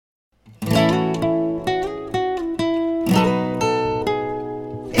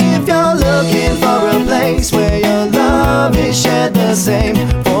comics where your love is shared the same.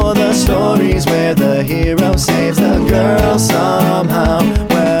 For the stories where the hero saves the girl somehow.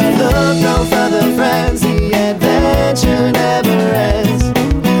 Where look no further, friends, the adventure never ends.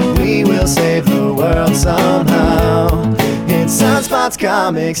 We will save the world somehow. It's Sunspots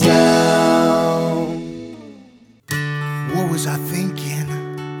Comics now. What was I thinking?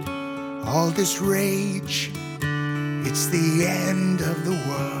 All this rage, it's the end of the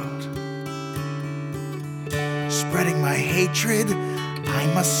world. Spreading my hatred, I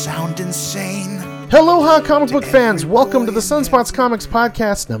must sound insane. Hello, comic book fans! Welcome to the Sunspots Comics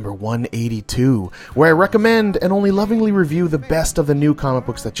Podcast number 182, where I recommend and only lovingly review the best of the new comic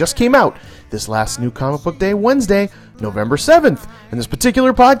books that just came out this last New Comic Book Day, Wednesday, November 7th. And this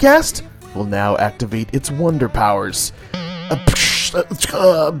particular podcast will now activate its wonder powers.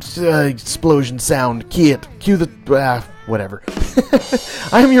 Explosion sound. Cue the... whatever.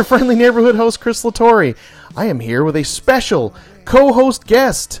 I am your friendly neighborhood host, Chris Latore. I am here with a special co-host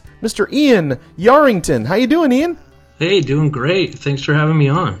guest, Mr. Ian Yarrington. How you doing, Ian? Hey, doing great. Thanks for having me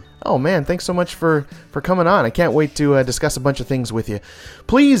on. Oh, man, thanks so much for coming on. I can't wait to discuss a bunch of things with you.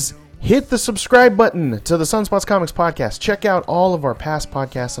 Please hit the subscribe button to the Sunspots Comics Podcast. Check out all of our past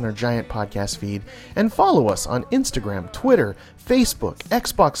podcasts on our giant podcast feed. And follow us on Instagram, Twitter, Facebook,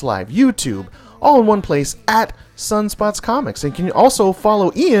 Xbox Live, YouTube, all in one place at Sunspots Comics. And can you also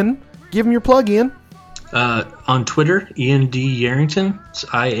follow Ian? Give him your plug, Ian. On Twitter, Ian D. Yarrington. It's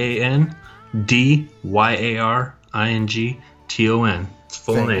IANDYARINGTON. It's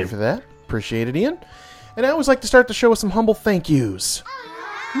full name. Thank you for that. Appreciate it, Ian. And I always like to start the show with some humble thank yous.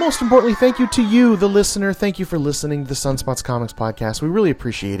 Most importantly, thank you to you, the listener. Thank you for listening to the Sunspots Comics Podcast. We really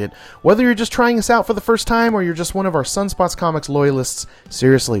appreciate it. Whether you're just trying us out for the first time or you're just one of our Sunspots Comics loyalists,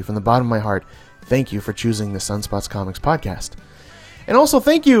 seriously, from the bottom of my heart, thank you for choosing the Sunspots Comics Podcast. And also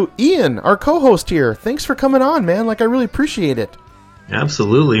thank you, Ian, our co-host here. Thanks for coming on, man. I really appreciate it.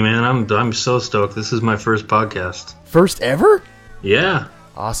 Absolutely, man. I'm so stoked. This is my first podcast. First ever? Yeah.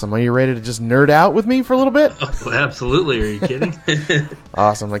 Awesome. Are you ready to just nerd out with me for a little bit? Oh, absolutely. Are you kidding?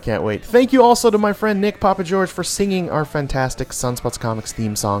 Awesome. I can't wait. Thank you also to my friend Nick Papa George for singing our fantastic Sunspots Comics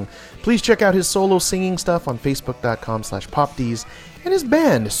theme song. Please check out his solo singing stuff on Facebook.com/PopDees and his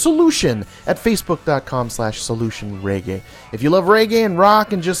band, Solution, at Facebook.com/SolutionReggae. If you love reggae and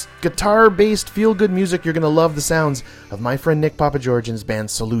rock and just guitar-based feel-good music, you're going to love the sounds of my friend Nick Papa George and his band,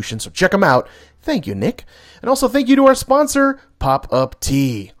 Solution. So check them out. Thank you, Nick. And also thank you to our sponsor, Pop-Up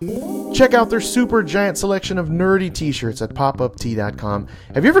Tea. Check out their super giant selection of nerdy t-shirts at popuptea.com.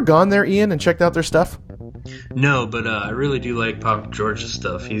 Have you ever gone there, Ian, and checked out their stuff? No, but I really do like Papa George's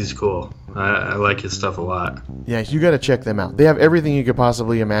stuff. He's cool. I like his stuff a lot. Yeah, you got to check them out. They have everything you could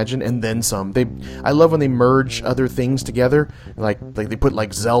possibly imagine, and then some. I love when they merge other things together. Like they put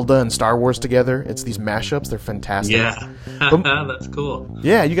Zelda and Star Wars together. It's these mashups. They're fantastic. Yeah, that's cool.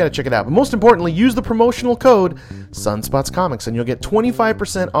 Yeah, you got to check it out. But most importantly, use the promotional code Sunspots Comics, and you'll get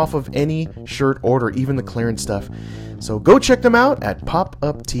 25% off of any shirt order, even the clearance stuff. So go check them out at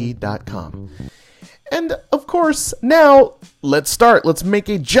popuptea.com. And, of course, now, let's start. Let's make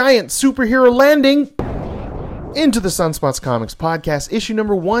a giant superhero landing into the Sunspots Comics Podcast, issue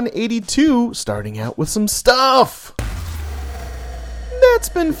number 182, starting out with some stuff that's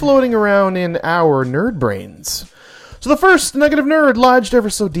been floating around in our nerd brains. So the first nugget of nerd lodged ever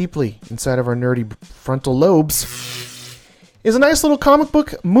so deeply inside of our nerdy frontal lobes is a nice little comic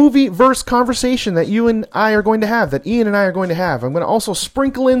book movie-verse conversation that you and I are going to have, that Ian and I are going to have. I'm going to also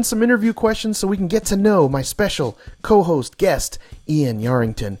sprinkle in some interview questions so we can get to know my special co-host guest, Ian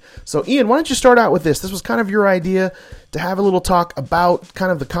Yarrington. So Ian, why don't you start out with this? This was kind of your idea to have a little talk about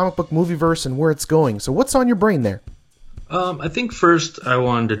kind of the comic book movie-verse and where it's going. So what's on your brain there? I think first I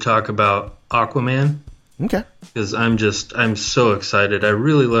wanted to talk about Aquaman. Okay. Because I'm so excited. I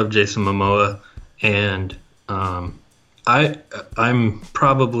really love Jason Momoa, and I'm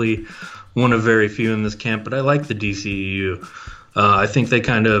probably one of very few in this camp, but I like the DCEU. I think they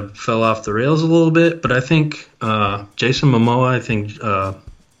kind of fell off the rails a little bit, but I think Jason Momoa,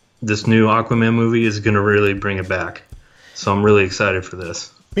 this new Aquaman movie is going to really bring it back. So I'm really excited for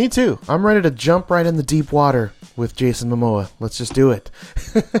this. Me too. I'm ready to jump right in the deep water with Jason Momoa. Let's just do it.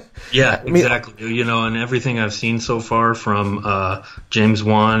 Yeah, exactly. And everything I've seen so far from James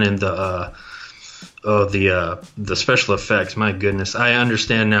Wan and the special effects, my goodness. I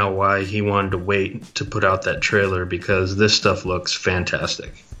understand now why he wanted to wait to put out that trailer, because this stuff looks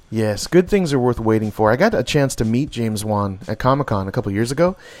fantastic. Yes, good things are worth waiting for. I got a chance to meet James Wan at Comic-Con a couple years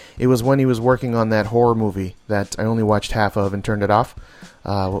ago. It was when he was working on that horror movie that I only watched half of and turned it off.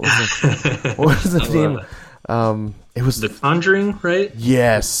 What was the name? It was The Conjuring, right?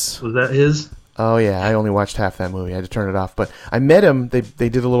 Yes. Was that his? Oh yeah, I only watched half that movie. I had to turn it off. But I met him. They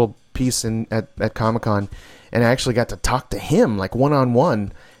did a little piece at Comic-Con, and I actually got to talk to him like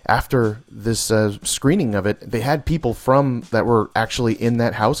one-on-one after this screening of it. They had people from that were actually in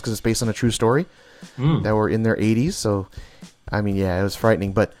that house because it's based on a true story that were in their 80s. So, I mean, yeah, it was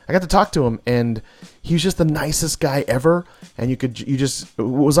frightening. But I got to talk to him, and he was just the nicest guy ever. And what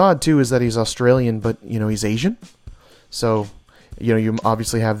was odd too is that he's Australian, but he's Asian. So, you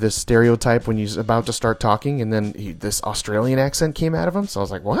obviously have this stereotype when he's about to start talking, and then this Australian accent came out of him. So I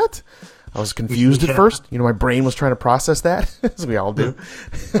was like, what? I was confused at first. My brain was trying to process that, as we all do.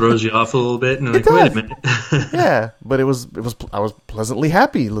 Throws you off a little bit, and like, wait a minute. Yeah, but I was pleasantly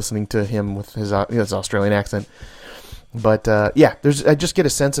happy listening to him with his Australian accent. But yeah, I just get a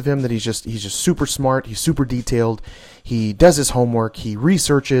sense of him that he's just super smart. He's super detailed. He does his homework. He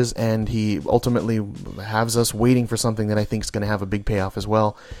researches, and he ultimately has us waiting for something that I think is going to have a big payoff as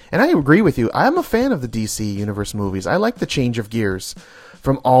well. And I agree with you. I'm a fan of the DC Universe movies. I like the change of gears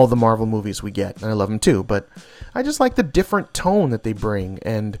from all the Marvel movies we get, and I love them too. But I just like the different tone that they bring,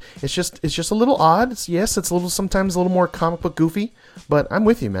 and it's just a little odd. It's sometimes a little more comic book goofy, but I'm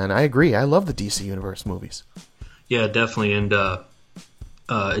with you, man. I agree. I love the DC Universe movies. Yeah, definitely, and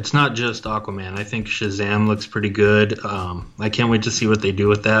it's not just Aquaman. I think Shazam looks pretty good. I can't wait to see what they do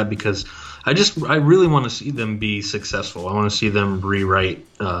with that, because I really want to see them be successful. I want to see them rewrite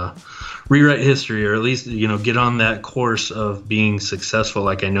history, or at least get on that course of being successful,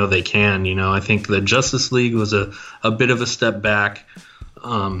 like I know they can. I think the Justice League was a bit of a step back.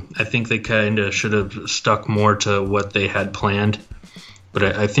 I think they kind of should have stuck more to what they had planned. But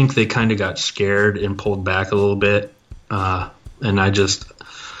I think they kind of got scared and pulled back a little bit. And I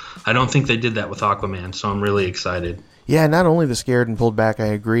don't think they did that with Aquaman, so I'm really excited. Yeah, not only the scared and pulled back, I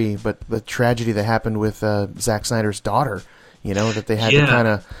agree, but the tragedy that happened with Zack Snyder's daughter, that they had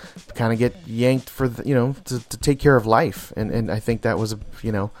to kind of get yanked for, to take care of life. And I think that was,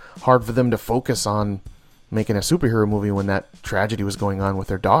 hard for them to focus on making a superhero movie when that tragedy was going on with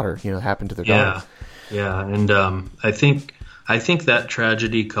their daughter, happened to their daughter. Yeah, and I think that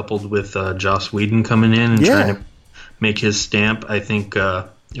tragedy, coupled with Joss Whedon coming in and trying to make his stamp, I think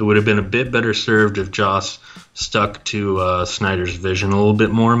it would have been a bit better served if Joss stuck to Snyder's vision a little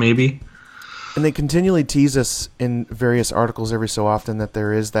bit more, maybe. And they continually tease us in various articles every so often that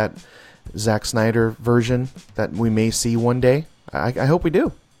there is that Zack Snyder version that we may see one day. I hope we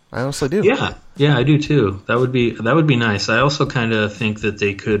do. I honestly do. Yeah, I do too. That would be nice. I also kind of think that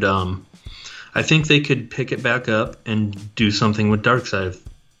they could. I think they could pick it back up and do something with Darkseid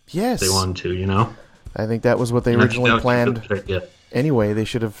if they wanted to, I think that was what they originally planned. Anyway, they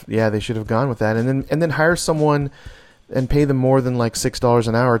should have gone with that, and then hire someone and pay them more than like $6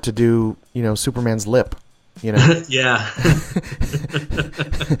 an hour to do, Superman's lip. Yeah.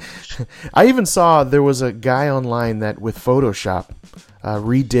 I even saw there was a guy online that with Photoshop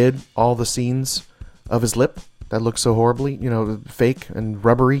redid all the scenes of his lip that looked so horribly, fake and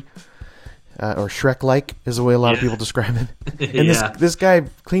rubbery. Or Shrek-like is the way a lot of people describe it. And this guy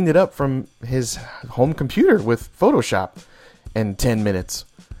cleaned it up from his home computer with Photoshop in 10 minutes.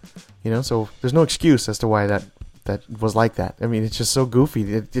 So there's no excuse as to why that was like that. I mean, it's just so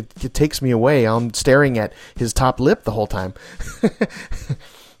goofy. It takes me away. I'm staring at his top lip the whole time.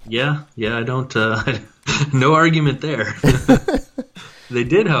 Yeah, I don't... no argument there. They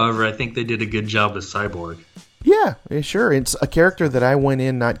did, however, I think they did a good job as Cyborg. Yeah, sure. It's a character that I went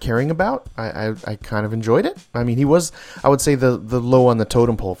in not caring about. I kind of enjoyed it. I mean, he was, I would say, the low on the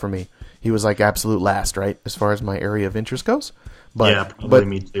totem pole for me. He was like absolute last, right, as far as my area of interest goes. But, yeah, probably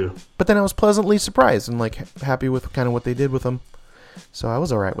me too. But then I was pleasantly surprised and like happy with kind of what they did with him. So I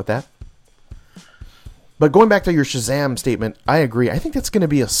was all right with that. But going back to your Shazam statement, I agree. I think that's going to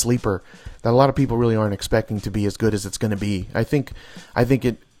be a sleeper that a lot of people really aren't expecting to be as good as it's going to be. I think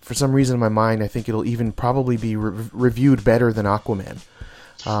it. For some reason in my mind, I think it'll even probably be reviewed better than Aquaman.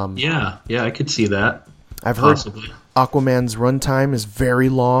 Yeah, I could see that. I've heard Aquaman's runtime is very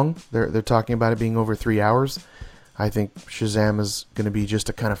long. They're talking about it being over 3 hours. I think Shazam is going to be just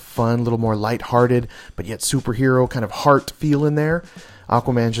a kind of fun, little more lighthearted, but yet superhero kind of heart feel in there.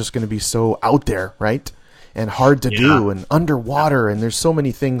 Aquaman's just going to be so out there, right? And hard to do and underwater, and there's so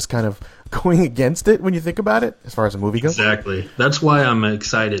many things kind of going against it when you think about it, as far as a movie goes. Exactly. That's why I'm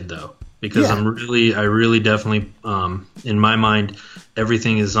excited, though, because I really definitely, in my mind,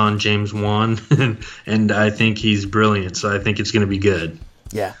 everything is on James Wan, and I think he's brilliant, so I think it's going to be good.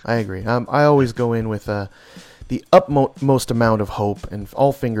 Yeah, I agree. I always go in with the utmost amount of hope and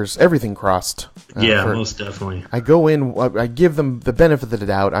all fingers, everything crossed. Most definitely. I go in, I give them the benefit of the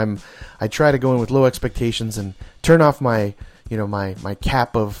doubt. I try to go in with low expectations and turn off my my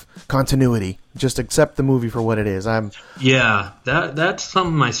cap of continuity. Just accept the movie for what it is. Yeah, that's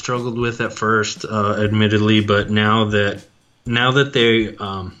something I struggled with at first, admittedly, but now that they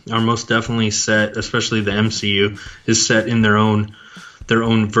are most definitely set, especially the MCU is set in their own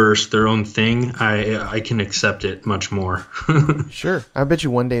verse, their own thing, I can accept it much more. Sure. I bet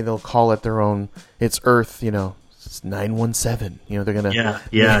you one day they'll call it their own. It's Earth, it's 917. They're gonna.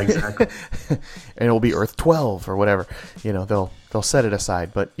 Yeah, exactly. And it'll be Earth 12 or whatever. They'll set it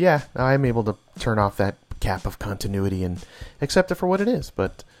aside. But yeah, I'm able to turn off that cap of continuity and accept it for what it is.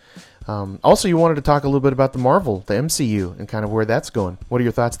 But also, you wanted to talk a little bit about the Marvel, the MCU, and kind of where that's going. What are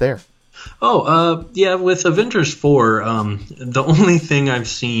your thoughts there? Yeah, with Avengers 4, the only thing I've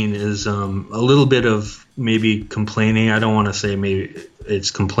seen is a little bit of maybe complaining. I don't want to say maybe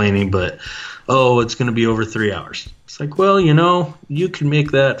it's complaining, but, it's going to be over 3 hours. It's like, well, you can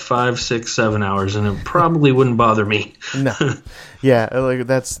make that 5, 6, 7 hours, and it probably wouldn't bother me. No. Yeah, like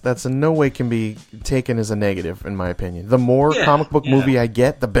that's in no way can be taken as a negative, in my opinion. The more comic book movie I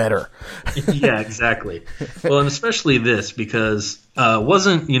get, the better. Yeah, exactly. Well, and especially this, because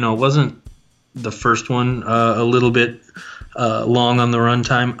wasn't the first one a little bit long on the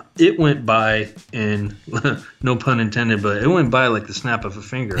runtime? It went by in no pun intended, but it went by like the snap of a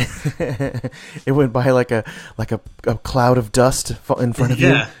finger. It went by like a cloud of dust in front of you.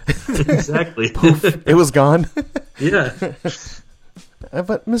 Yeah, exactly. Poof, it was gone. Yeah.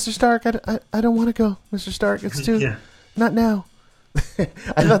 But Mr. Stark, I don't want to go, Mr. Stark. It's too not now.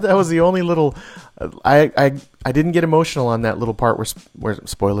 I thought that was the only little. I didn't get emotional on that little part where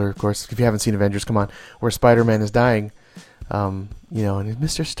spoiler, of course, if you haven't seen Avengers, come on, where Spider-Man is dying. And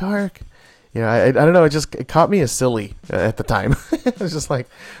Mr. Stark. I don't know. It caught me as silly at the time. It was just like,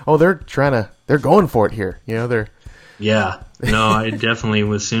 oh, they're going for it here. They're. Yeah. No, I definitely,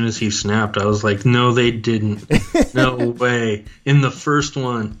 as soon as he snapped, I was like, no, they didn't. No way. In the first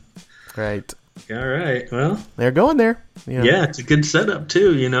one. Right. All right. Well, they're going there. Yeah, it's a good setup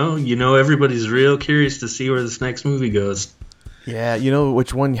too. Everybody's real curious to see where this next movie goes. Yeah,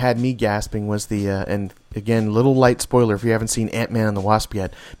 which one had me gasping was the and again, little light spoiler if you haven't seen Ant-Man and the Wasp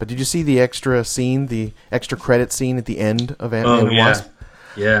yet. But did you see the extra scene, the extra credit scene at the end of Ant-Man and the Wasp?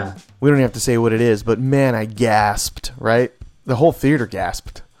 Yeah. We don't have to say what it is, but man, I gasped. Right, the whole theater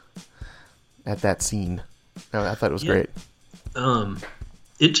gasped at that scene. I thought it was great.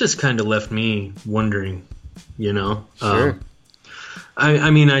 It just kind of left me wondering, Sure.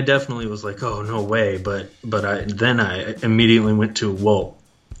 I definitely was like, oh, no way. But I immediately went to, well,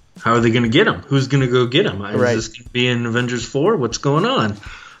 how are they going to get him? Who's going to go get him? Is this going to be in Avengers 4? What's going on?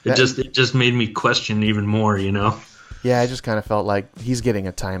 It just made me question even more, Yeah, I just kind of felt like he's getting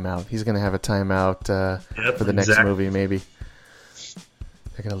a timeout. He's going to have a timeout for the next movie, maybe.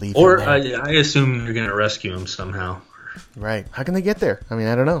 They're going to leave him there. I assume they're going to rescue him somehow. Right. How can they get there? I mean,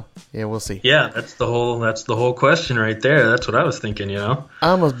 I don't know. Yeah, we'll see. Yeah, that's the whole question right there. That's what I was thinking,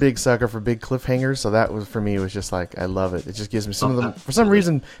 I'm a big sucker for big cliffhangers, so that was, for me, was just like, I love it. It just gives me some of them, for some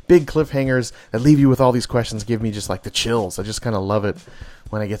reason, big cliffhangers that leave you with all these questions give me just like the chills. I just kind of love it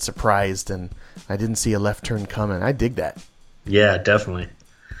when I get surprised and I didn't see a left turn coming. I dig that. Yeah, definitely.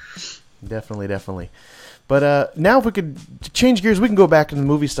 Definitely. But now if we could change gears, we can go back to the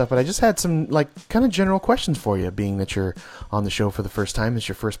movie stuff. But I just had some kind of general questions for you, being that you're on the show for the first time. It's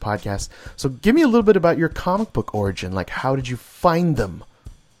your first podcast. So give me a little bit about your comic book origin. Like, how did you find them?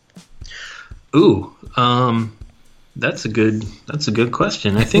 Ooh, that's a good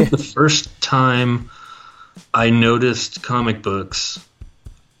question. I think the first time I noticed comic books.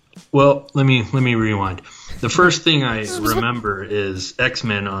 Well, let me rewind. The first thing I remember is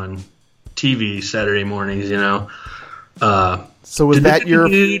X-Men on TV Saturday mornings, So was that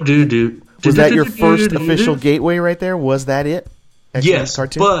your first official gateway right there? Was that it? Yes,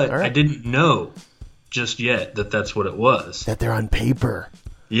 cartoon? But right. I didn't know just yet that that's what it was. That they're on paper.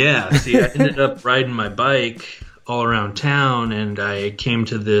 Yeah, see, I ended up riding my bike all around town, and I came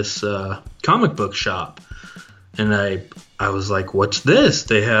to this comic book shop, and I was like, what's this?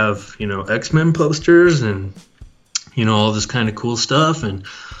 They have, X-Men posters and, all this kind of cool stuff, and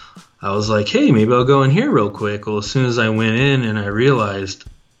I was like, hey, maybe I'll go in here real quick. Well, as soon as I went in and I realized,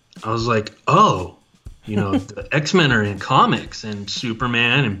 I was like, oh, the X-Men are in comics and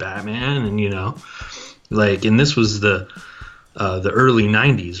Superman and Batman and, and this was the early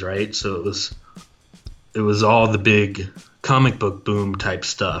 90s, right? So it was all the big comic book boom type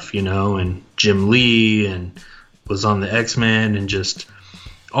stuff, and Jim Lee and was on the X-Men and just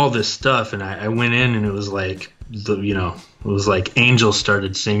all this stuff. And I went in and it was like, it was like angels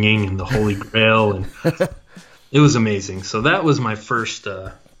started singing and the Holy Grail, and it was amazing. So that was my first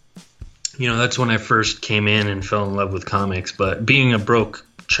that's when I first came in and fell in love with comics. But being a broke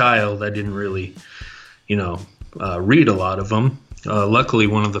child, I didn't really, read a lot of them. Luckily,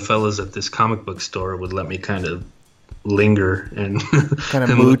 one of the fellas at this comic book store would let me kind of linger and Kind of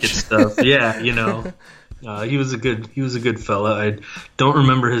and look at mooch. stuff. Yeah, he was a good fella. I don't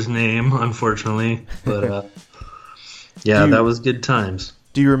remember his name, unfortunately, but that was good times.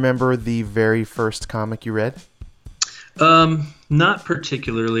 Do you remember the very first comic you read? Not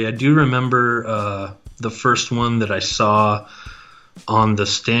particularly. I do remember the first one that I saw on the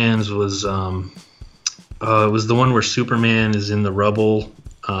stands was it was the one where Superman is in the rubble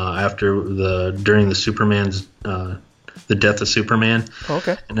during the Superman's the death of Superman. Oh,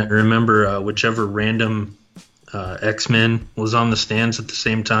 okay. And I remember whichever random X-Men was on the stands at the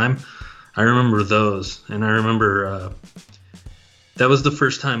same time. I remember those, and I remember that was the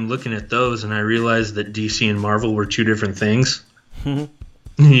first time looking at those, and I realized that DC and Marvel were two different things.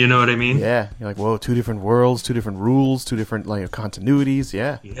 You know what I mean? Yeah. You're like, whoa, two different worlds, two different rules, two different continuities.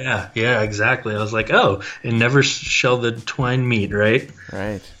 Yeah. Yeah, exactly. I was like, oh, and never shall the twine meet, right?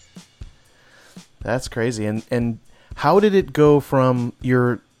 Right. That's crazy. And how did it go from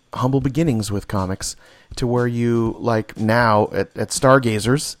your humble beginnings with comics to where you, like now at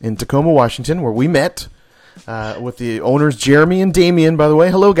Stargazers in Tacoma, Washington, where we met with the owners Jeremy and Damien, by the way.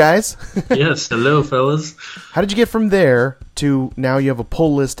 Hello, guys. Yes, hello, fellas. How did you get from there to now you have a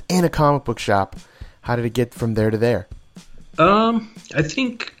pull list and a comic book shop? How did it get from there to there? I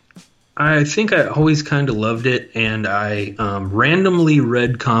think I always kind of loved it, and I randomly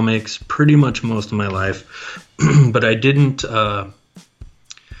read comics pretty much most of my life, but I didn't.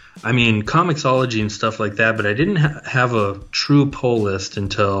 Comicsology and stuff like that, but I didn't have a true pull list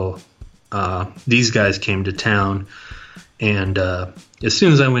until these guys came to town, and as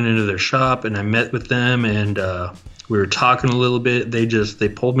soon as I went into their shop and I met with them and we were talking a little bit, they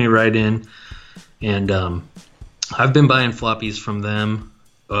pulled me right in, and I've been buying floppies from them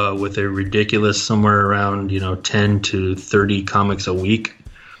with a ridiculous somewhere around 10 to 30 comics a week.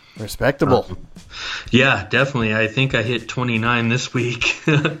 Respectable. Yeah, definitely. I think I hit 29 this week.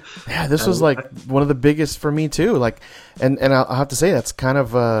 Yeah, this was like one of the biggest for me too. Like, and I'll have to say that's kind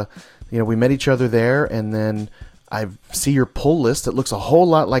of we met each other there, and then I see your pull list. It looks a whole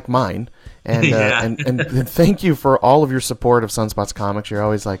lot like mine, and Yeah. and thank you for all of your support of Sunspots Comics. You're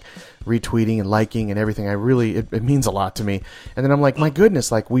always like retweeting and liking and everything. It means a lot to me. And then I'm like, my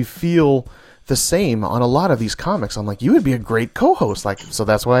goodness, like we feel the same on a lot of these comics. I'm like, you would be a great co-host. Like, so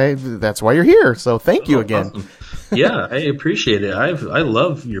that's why you're here. So thank you again. Awesome. Yeah, I appreciate it. I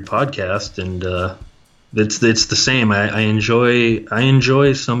love your podcast, and it's the same. I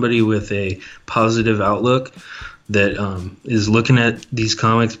enjoy somebody with a positive outlook that is looking at these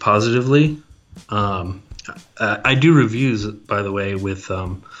comics positively. I do reviews, by the way, with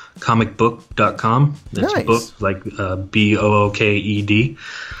comicbook.com. That's Nice. book, like Booked.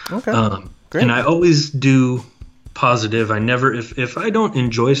 Okay. Great. And I always do positive. I never, if I don't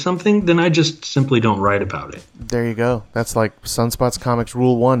enjoy something, then I just simply don't write about it. There you go. That's like Sunspots Comics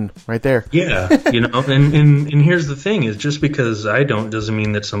Rule 1 right there. Yeah, and here's the thing: is just because I don't doesn't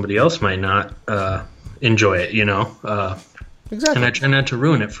mean that somebody else might not enjoy it. Exactly. And I try not to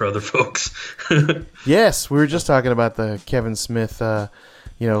ruin it for other folks. Yes, we were just talking about the Kevin Smith,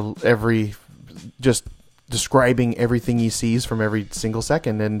 just describing everything he sees from every single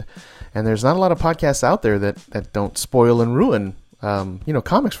second, and there's not a lot of podcasts out there that don't spoil and ruin,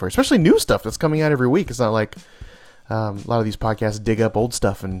 comics for you, especially new stuff that's coming out every week. It's not like a lot of these podcasts dig up old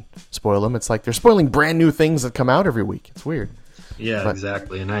stuff and spoil them. It's like they're spoiling brand new things that come out every week. It's weird. Yeah,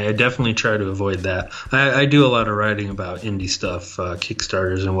 exactly. And I definitely try to avoid that. I do a lot of writing about indie stuff,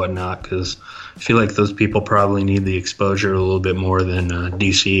 Kickstarters and whatnot, because I feel like those people probably need the exposure a little bit more than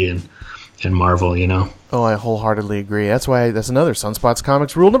DC and Marvel, Oh, I wholeheartedly agree. That's another Sunspots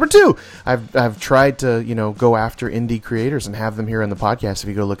Comics rule number 2. I've tried to, go after indie creators and have them here on the podcast. If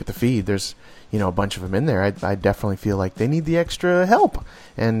you go look at the feed, there's, a bunch of them in there. I definitely feel like they need the extra help.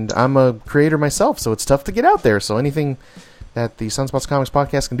 And I'm a creator myself, so it's tough to get out there. So anything that the Sunspots Comics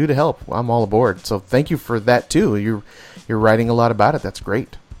podcast can do to help, I'm all aboard. So thank you for that too. You're writing a lot about it. That's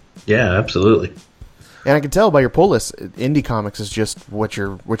great. Yeah, absolutely. And I can tell by your pull list, indie comics is just what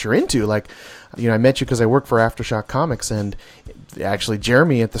you're into. Like, I met you because I work for Aftershock Comics, and actually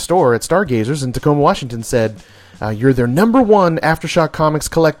Jeremy at the store at Stargazers in Tacoma, Washington said you're their number 1 Aftershock Comics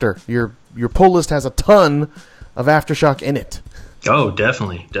collector. Your pull list has a ton of Aftershock in it. Oh,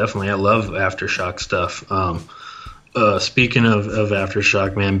 definitely. I love Aftershock stuff. Speaking of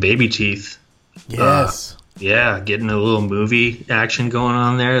Aftershock, man, Baby Teeth. Yes. Yeah, getting a little movie action going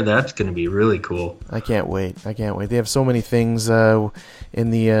on there. That's going to be really cool. I can't wait. They have so many things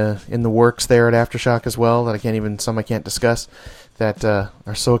in the works there at Aftershock as well that I can't discuss that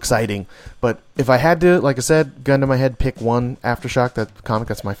are so exciting. But if I had to, like I said, gun to my head, pick one Aftershock comic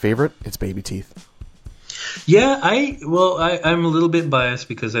that's my favorite, it's Baby Teeth. Yeah, I'm a little bit biased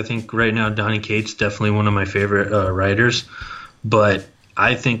because I think right now Donny Cates definitely one of my favorite writers, but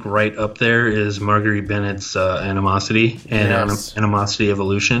I think right up there is Marguerite Bennett's Animosity and Yes. Animosity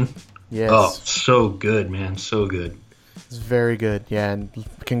Evolution. Yes. Oh, so good, man, so good. It's very good. Yeah, and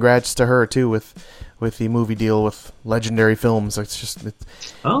congrats to her too with the movie deal with Legendary Films. Oh,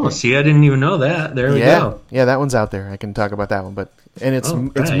 see, I didn't even know that. There we go. Yeah, that one's out there. I can talk about that one, it's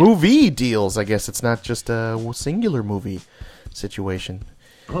right. movie deals. I guess it's not just a singular movie situation.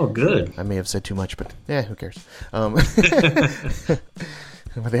 Oh, good. I may have said too much, but yeah, who cares? But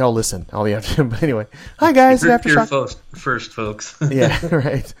they all listen. But anyway, hi guys, You're Aftershock. first, folks. Yeah,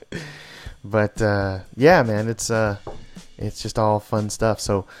 right. But yeah, man, it's just all fun stuff.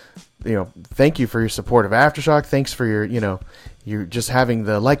 So, thank you for your support of Aftershock. Thanks for your, you're just having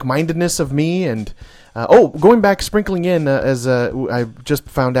the like-mindedness of me. And going back, sprinkling in as I just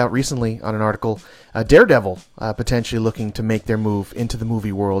found out recently on an article, Daredevil potentially looking to make their move into the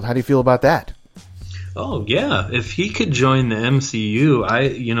movie world. How do you feel about that? Oh yeah, if he could join the MCU,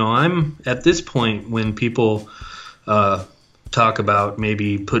 I'm at this point when people talk about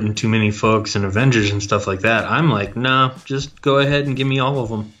maybe putting too many folks in Avengers and stuff like that, I'm like, nah, just go ahead and give me all of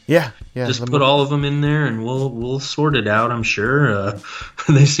them. Yeah. Just put all of them in there, and we'll sort it out. I'm sure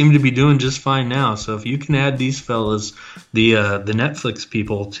they seem to be doing just fine now. So if you can add these fellas, the Netflix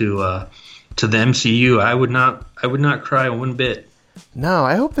people, to the MCU, I would not cry one bit. No,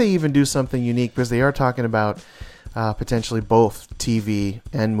 I hope they even do something unique because they are talking about potentially both TV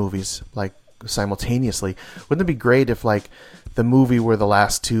and movies like simultaneously. Wouldn't it be great if like the movie were the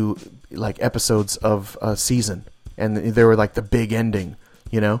last two like episodes of a season and they were like the big ending?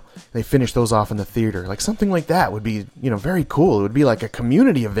 They finished those off in the theater. Like something like that would be, very cool. It would be like a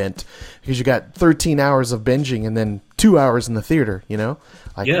community event because you got 13 hours of binging and then 2 hours in the theater.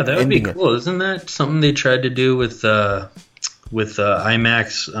 Like yeah, that would be cool. Isn't that something they tried to do with IMAX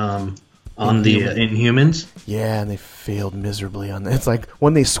on the Inhumans? Yeah, and they failed miserably on that. It's like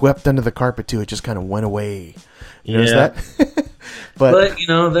when they swept under the carpet too, it just kind of went away. You notice that? But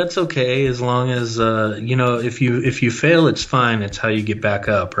that's okay as long as if you fail, it's fine. It's how you get back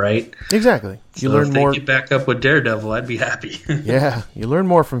up, right? Exactly. You So learn if more. they get back up with Daredevil, I'd be happy. Yeah, you learn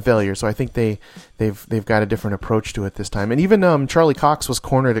more from failure. So I think they've got a different approach to it this time. And even Charlie Cox was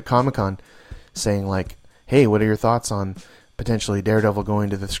cornered at Comic-Con saying like, "Hey, what are your thoughts on potentially Daredevil going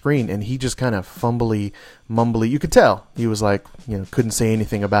to the screen?" And he just kind of mumbly. You could tell he was like, couldn't say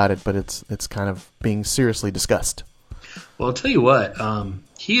anything about it, but it's kind of being seriously discussed. Well, I'll tell you what,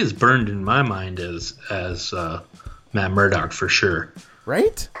 he is burned in my mind as Matt Murdock for sure.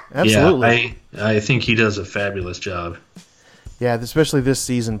 Right? Absolutely. Yeah, I think he does a fabulous job. Yeah, especially this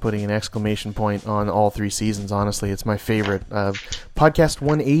season, putting an exclamation point on all 3 seasons. Honestly, it's my favorite. Podcast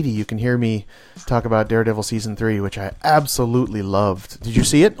 180, you can hear me talk about Daredevil Season 3, which I absolutely loved. Did you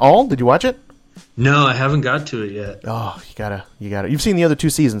see it all? Did you watch it? No, I haven't got to it yet. Oh, you gotta. You've seen the other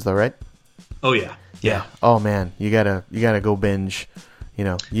 2 seasons, though, right? Oh, yeah. Yeah. Oh, man, you gotta go binge.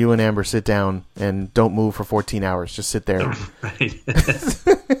 You and Amber sit down and don't move for 14 hours. Just sit there. Right.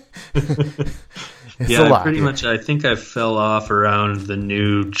 It's yeah, a lot, pretty much. I think I fell off around the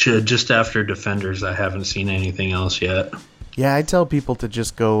new, just after Defenders. I haven't seen anything else yet. Yeah, I tell people to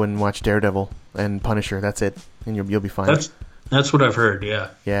just go and watch Daredevil and Punisher. That's it, and you'll be fine. That's what I've heard. Yeah.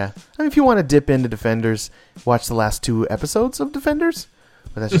 Yeah. I mean, if you want to dip into Defenders, watch the last 2 episodes of Defenders.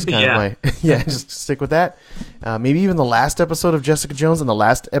 But that's just kind of my... Yeah, just stick with that. Maybe even the last episode of Jessica Jones and the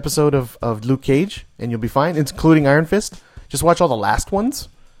last episode of Luke Cage, and you'll be fine, including Iron Fist. Just watch all the last ones,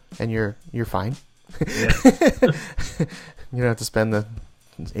 and you're fine. Yeah. You don't have to spend the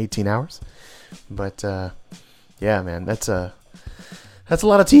 18 hours. But, yeah, man, that's a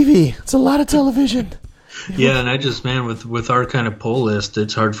lot of TV. It's a lot of television. Yeah, and I just, man, with our kind of poll list,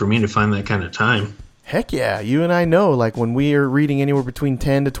 it's hard for me to find that kind of time. Heck yeah. You and I know, like, when we are reading anywhere between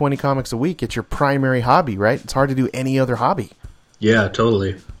 10 to 20 comics a week, it's your primary hobby, right? It's hard to do any other hobby. Yeah,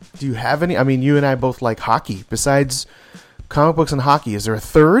 totally. Do you have any? I mean, you and I both like hockey. Besides comic books and hockey, is there a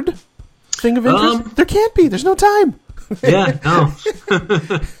third thing of interest? There can't be. There's no time. Yeah, no.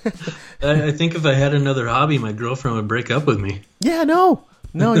 I think if I had another hobby, my girlfriend would break up with me. Yeah, no.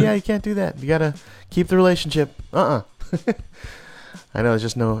 Yeah, you can't do that. You got to keep the relationship. I know there's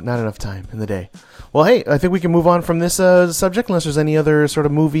just not enough time in the day. Well, hey, I think we can move on from this subject unless there's any other sort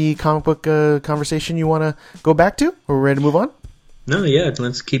of movie, comic book conversation you want to go back to. Are we ready to move on? No, yeah,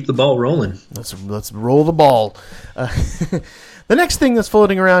 let's keep the ball rolling. Let's roll the ball. The next thing that's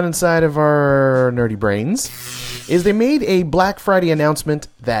floating around inside of our nerdy brains is they made a Black Friday announcement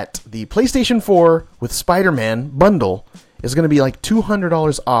that the PlayStation 4 with Spider-Man bundle is going to be like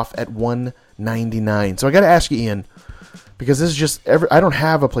 $200 off at $199. So I got to ask you, Ian, because this is just I don't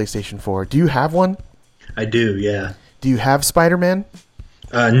have a PlayStation 4. Do you have one? I do, yeah. Do you have Spider-Man?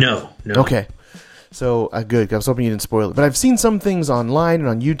 No. Okay. So, good, 'cause I was hoping you didn't spoil it. But I've seen some things online and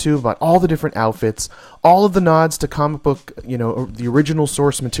on YouTube about all the different outfits, all of the nods to comic book, the original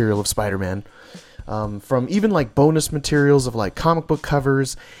source material of Spider-Man. From even like bonus materials of like comic book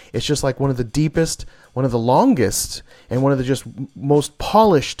covers. It's just like one of the deepest, one of the longest, and one of the just most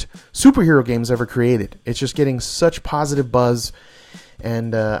polished superhero games ever created. It's just getting such positive buzz,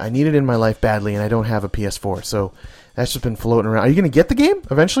 and I need it in my life badly, and I don't have a PS4, so that's just been floating around. Are you going to get the game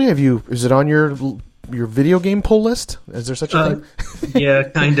eventually? Is it on your video game pull list? Is there such a thing? Yeah,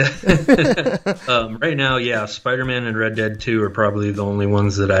 kind of. Right now, yeah, Spider-Man and Red Dead 2 are probably the only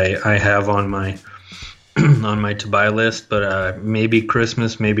ones that I have on my on my to buy list. But maybe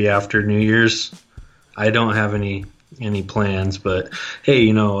Christmas, maybe after New Year's. I don't have any plans. But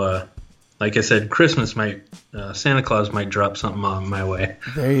hey, like I said, Christmas Santa Claus might drop something on my way.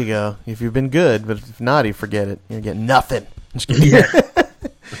 There you go. If you've been good, but if not, you forget it. You're getting nothing. Just kidding. Yeah.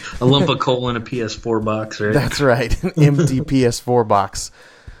 A lump of coal in a PS4 box, right? That's right. An empty PS4 box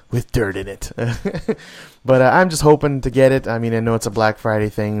with dirt in it. But I'm just hoping to get it. I mean, I know it's a Black Friday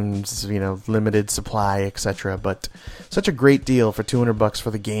thing, limited supply, etc. But such a great deal for $200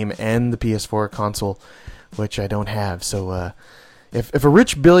 for the game and the PS4 console, which I don't have. So if a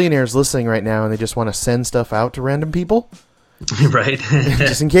rich billionaire is listening right now and they just want to send stuff out to random people, right?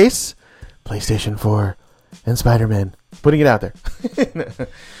 Just in case, PlayStation 4 and Spider-Man. Putting it out there.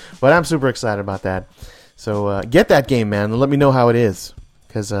 But I'm super excited about that. So get that game, man, and let me know how it is.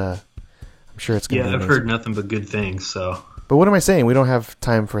 Because I'm sure it's going to be amazing. I've heard nothing but good things. So. But what am I saying? We don't have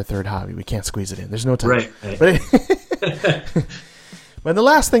time for a third hobby. We can't squeeze it in. There's no time. Right. But the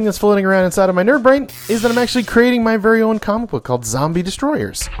last thing that's floating around inside of my nerd brain is that I'm actually creating my very own comic book called Zombie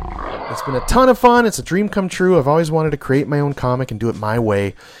Destroyers. It's been a ton of fun. It's a dream come true. I've always wanted to create my own comic and do it my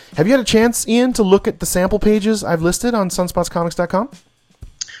way. Have you had a chance, Ian, to look at the sample pages I've listed on sunspotscomics.com?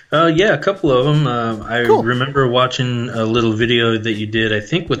 Yeah, a couple of them. I Cool. remember watching a little video that you did, I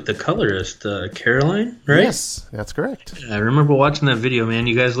think, with the colorist, Caroline, right? Yes, that's correct. I remember watching that video, man.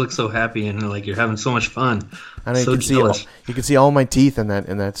 You guys look so happy and like you're having so much fun. I know so you can see all my teeth in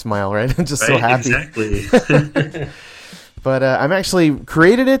that smile, right? I'm just so happy. Exactly. But I'm actually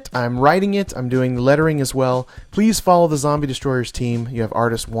created it. I'm writing it. I'm doing the lettering as well. Please follow the Zombie Destroyers team. You have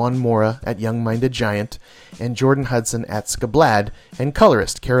artist Juan Mora at Young Minded Giant, and Jordan Hudson at Skablad, and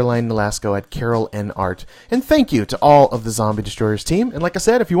colorist Caroline Nolasco at Carol N Art. And thank you to all of the Zombie Destroyers team. And like I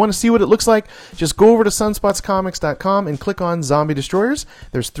said, if you want to see what it looks like, just go over to sunspotscomics.com and click on Zombie Destroyers.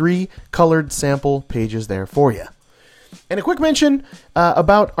 There's 3 colored sample pages there for you. And a quick mention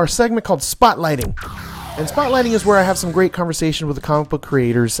about our segment called Spotlighting. And Spotlighting is where I have some great conversation with the comic book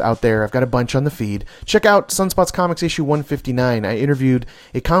creators out there. I've got a bunch on the feed. Check out Sunspots Comics issue 159. I interviewed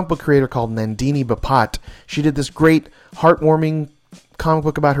a comic book creator called Nandini Bapat. She did this great, heartwarming comic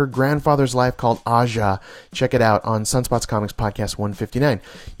book about her grandfather's life called Aja. Check it out on Sunspots Comics Podcast 159.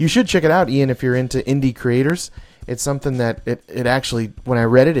 You should check it out, Ian, if you're into indie creators. It's something that it actually, when I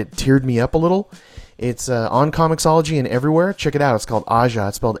read it, it teared me up a little. It's on Comixology and everywhere. Check it out. It's called Aja.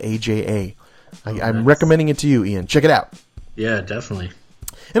 It's spelled A-J-A. I'm recommending it to you, Ian. Check it out. Yeah, definitely.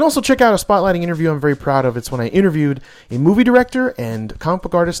 And also check out a spotlighting interview I'm very proud of. It's when I interviewed a movie director and comic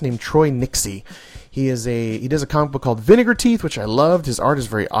book artist named Troy Nixie. He does a comic book called Vinegar Teeth, which I loved. His art is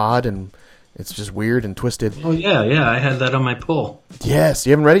very odd and it's just weird and twisted. Oh yeah, I had that on my pull. Yes,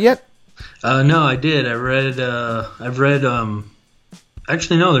 you haven't read it yet? No, I did. I've read.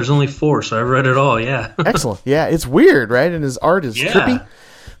 Actually, no. There's only 4, so I've read it all. Yeah. Excellent. Yeah, it's weird, right? And his art is trippy.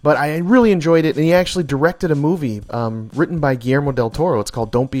 But I really enjoyed it, and he actually directed a movie written by Guillermo del Toro. It's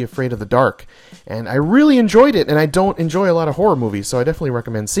called Don't Be Afraid of the Dark. And I really enjoyed it, and I don't enjoy a lot of horror movies, so I definitely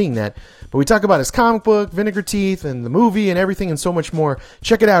recommend seeing that. But we talk about his comic book, Vinegar Teeth, and the movie, and everything, and so much more.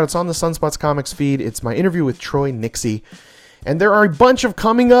 Check it out. It's on the Sunspots Comics feed. It's my interview with Troy Nixie. And there are a bunch of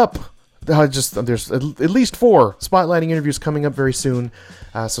coming up. There's at least 4 spotlighting interviews coming up very soon,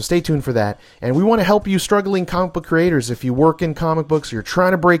 so stay tuned for that. And we want to help you struggling comic book creators. If you work in comic books, or you're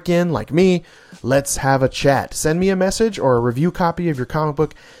trying to break in like me, let's have a chat. Send me a message or a review copy of your comic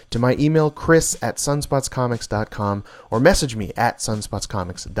book to my email, chris@sunspotscomics.com, or message me at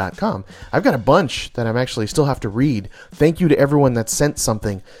sunspotscomics.com. I've got a bunch that I'm actually still have to read. Thank you to everyone that sent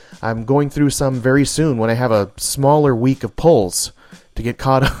something. I'm going through some very soon when I have a smaller week of pulls to get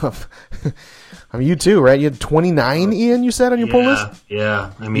caught up. I mean, you too, right? You had 29, Ian, you said on your pull list?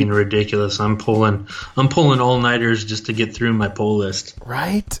 Yeah. I mean, ridiculous. I'm pulling all-nighters just to get through my pull list.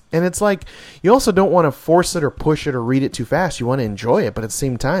 Right? And it's like, you also don't want to force it or push it or read it too fast. You want to enjoy it, but at the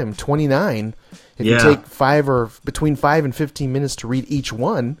same time, 29, if you take between 5 and 15 minutes to read each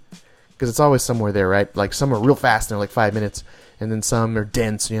one, because it's always somewhere there, right? Like, some are real fast and they're like 5 minutes, and then some are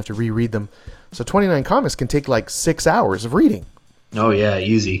dense and you have to reread them. So 29 comics can take like 6 hours of reading. Oh, yeah,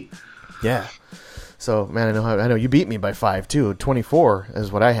 easy. Yeah. So, man, I know you beat me by 5, too. 24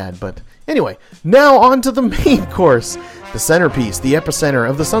 is what I had. But anyway, now on to the main course. The centerpiece, the epicenter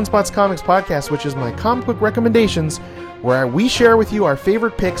of the Sunspots Comics podcast, which is my comic book recommendations, where we share with you our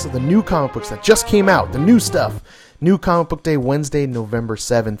favorite picks of the new comic books that just came out, the new stuff. New Comic Book Day, Wednesday, November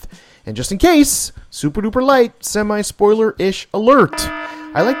 7th. And just in case, super duper light, semi-spoiler-ish alert.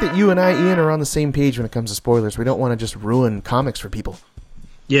 I like that you and I, Ian, are on the same page when it comes to spoilers. We don't want to just ruin comics for people.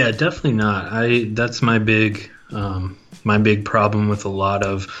 Yeah, definitely not. That's my big problem with a lot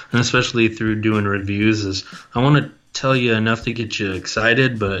of, and especially through doing reviews, is I want to tell you enough to get you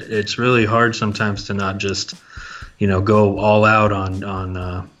excited, but it's really hard sometimes to not just, go all out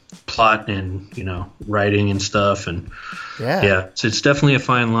on plot and writing and stuff, and so it's definitely a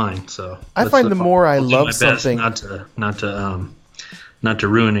fine line. So I find the more I love something, not to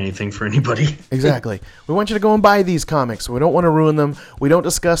ruin anything for anybody. Exactly. We want you to go and buy these comics. We don't want to ruin them. We don't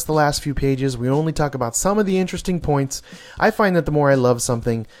discuss the last few pages. We only talk about some of the interesting points. I find that the more I love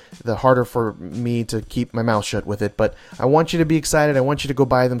something, the harder for me to keep my mouth shut with it. But I want you to be excited. I want you to go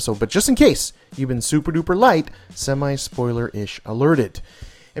buy them. But just in case you've been super duper light, semi-spoiler-ish alerted.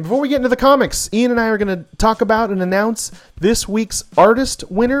 And before we get into the comics, Ian and I are going to talk about and announce this week's artist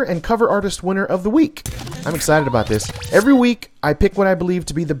winner and cover artist winner of the week. I'm excited about this. Every week, I pick what I believe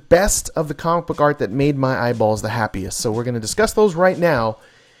to be the best of the comic book art that made my eyeballs the happiest. So we're going to discuss those right now.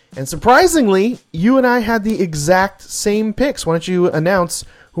 And surprisingly, you and I had the exact same picks. Why don't you announce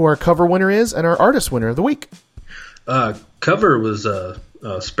who our cover winner is and our artist winner of the week? Cover was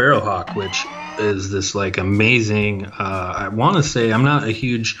Sparrowhawk, which is this amazing. I want to say I'm not a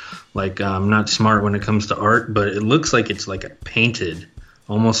huge I'm not smart when it comes to art, but it looks like it's like a painted,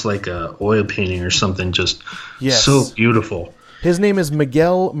 almost like a oil painting or something. Just so beautiful. His name is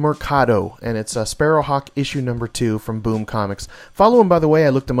Miguel Mercado, and it's Sparrowhawk issue number 2 from Boom Comics. Follow him, by the way. I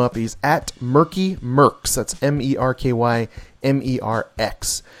looked him up. He's at Merky Mercs. That's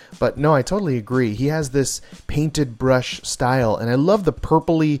MERKYMERX. But no, I totally agree. He has this painted brush style, and I love the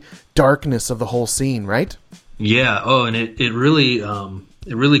purpley darkness of the whole scene, right? Yeah. Oh, and it really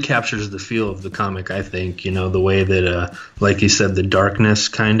captures the feel of the comic, I think. The way that, like you said, the darkness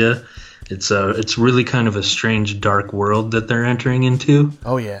kind of. It's really kind of a strange dark world that they're entering into.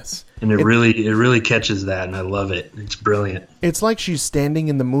 Oh yes. And it really catches that, and I love it. It's brilliant. It's like she's standing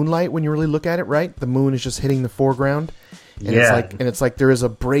in the moonlight when you really look at it, right? The moon is just hitting the foreground. And it's like there is a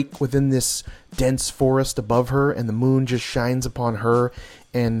break within this dense forest above her, and the moon just shines upon her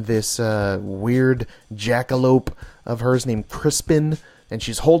and this weird jackalope of hers named Crispin, and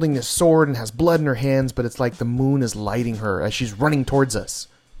she's holding this sword and has blood in her hands, but it's like the moon is lighting her as she's running towards us.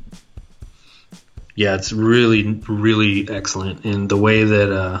 Yeah, it's really, really excellent. And the way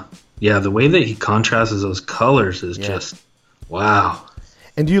that he contrasts those colors is just, wow.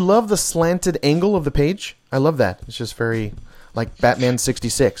 And do you love the slanted angle of the page? I love that. It's just very, like Batman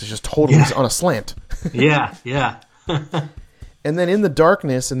 66. It's just totally on a slant. Yeah. And then in the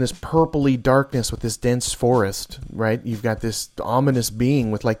darkness, in this purpley darkness with this dense forest, right, you've got this ominous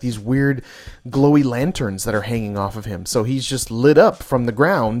being with like these weird glowy lanterns that are hanging off of him. So he's just lit up from the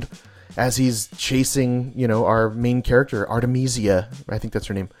ground as he's chasing, our main character, Artemisia. I think that's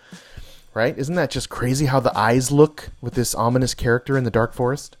her name. Right? Isn't that just crazy how the eyes look with this ominous character in the dark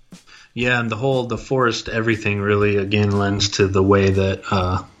forest? Yeah, and the forest, everything really, again, lends to the way that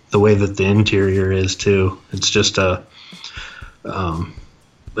the interior is, too. It's just a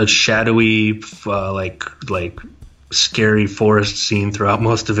shadowy, like scary forest scene throughout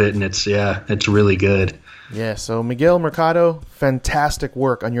most of it, and it's really good. Yeah, so Miguel Mercado, fantastic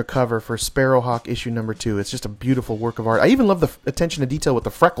work on your cover for Sparrowhawk issue number 2. It's just a beautiful work of art. I even love the attention to detail with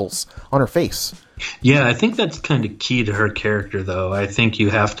the freckles on her face. Yeah, I think that's kind of key to her character, though. I think you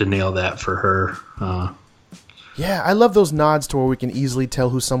have to nail that for her. Yeah, I love those nods to where we can easily tell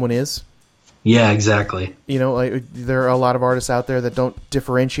who someone is. Yeah, exactly. You know, like, there are a lot of artists out there that don't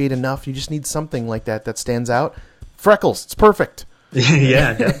differentiate enough. You just need something like that stands out. Freckles, it's perfect.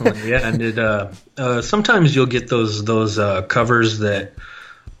 Yeah, definitely. Yeah, and sometimes you'll get those covers that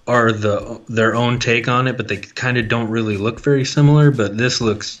are their own take on it, but they kind of don't really look very similar. But this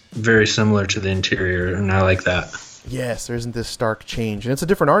looks very similar to the interior, and I like that. Yes, there isn't this stark change, and it's a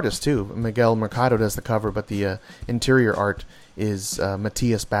different artist too. Miguel Mercado does the cover, but the interior art is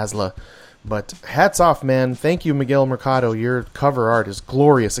Matias Basla. But hats off, man. Thank you, Miguel Mercado. Your cover art is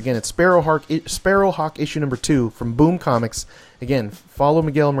glorious. Again, it's Sparrowhawk issue number 2 from Boom Comics. Again, follow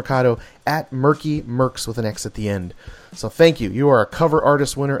Miguel Mercado at Murky Mercs with an X at the end. So thank you. You are our cover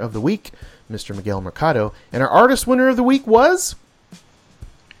artist winner of the week, Mr. Miguel Mercado. And our artist winner of the week was...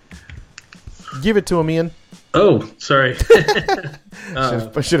 Give it to him, Ian. Oh, sorry.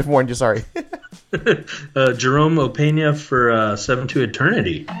 I should have warned you, sorry. Jerome Opeña for 7 to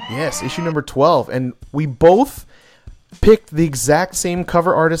Eternity. Yes, issue number 12. And we both picked the exact same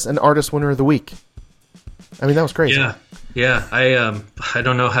cover artist and artist winner of the week. I mean, that was crazy. Yeah. I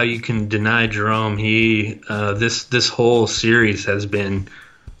don't know how you can deny Jerome. He this whole series has been.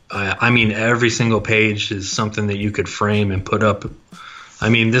 I mean, every single page is something that you could frame and put up. I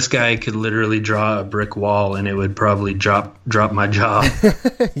mean, this guy could literally draw a brick wall and it would probably drop my jaw.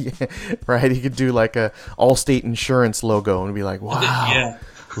 Yeah, right. He could do like a Allstate Insurance logo and be like, "Wow, yeah,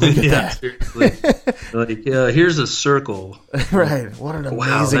 look at that." Seriously. Like, here's a circle. Right. What an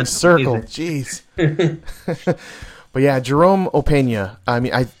amazing circle. Amazing. Jeez. But yeah, Jerome Opeña. I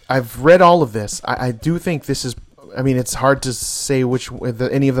mean, I've read all of this. I do think this is. I mean, it's hard to say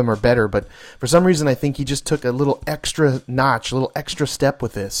any of them are better, but for some reason, I think he just took a little extra notch, a little extra step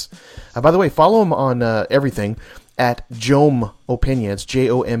with this. By the way, follow him on everything at Jome Opeña. It's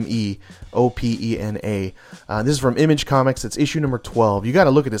JomeOpena. This is from Image Comics. It's issue number 12. You got to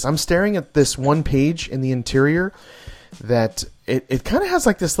look at this. I'm staring at this one page in the interior that it kind of has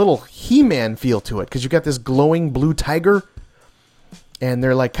like this little He-Man feel to it, because you've got this glowing blue tiger, and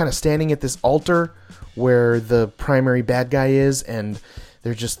they're like kind of standing at this altar where the primary bad guy is, and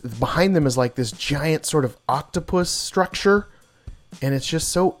they're just behind them is like this giant sort of octopus structure, and it's just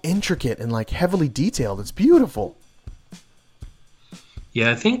so intricate and like heavily detailed. It's beautiful. Yeah,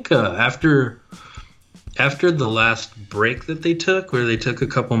 I think after the last break that they took, where they took a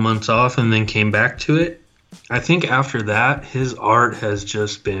couple months off and then came back to it, I think after that his art has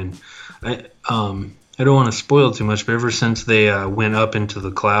just been. I don't want to spoil too much, but ever since they went up into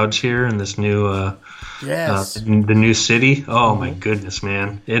the clouds here in this new, the new city, oh my goodness,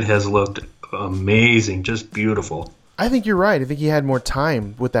 man, it has looked amazing, just beautiful. I think you're right. I think he had more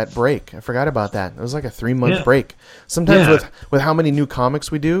time with that break. I forgot about that. It was like a 3-month break. Sometimes with how many new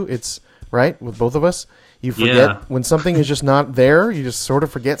comics we do, it's right with both of us. You forget when something is just not there. You just sort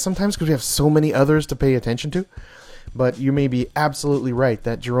of forget sometimes because we have so many others to pay attention to. But you may be absolutely right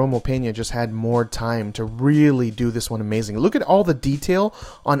that Jerome Opeña just had more time to really do this one amazing. Look at all the detail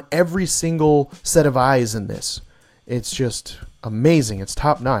on every single set of eyes in this. It's just amazing. It's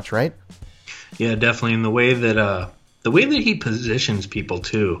top notch, right? Yeah, definitely. And the way that he positions people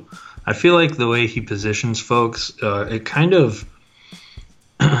too. I feel like the way he positions folks, it kind of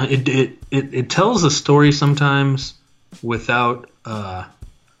it tells a story sometimes without.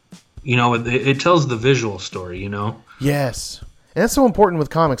 It tells the visual story, Yes. And that's so important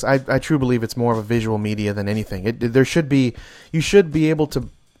with comics. I truly believe it's more of a visual media than anything. You should be able to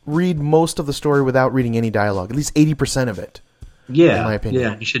read most of the story without reading any dialogue, at least 80% of it. Yeah, in my opinion.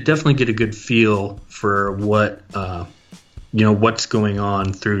 Yeah, you should definitely get a good feel for what, what's going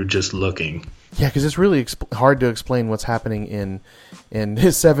on through just looking. Yeah, because it's really hard to explain what's happening in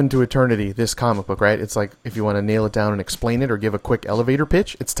his 7 to Eternity, this comic book, right? It's like if you want to nail it down and explain it or give a quick elevator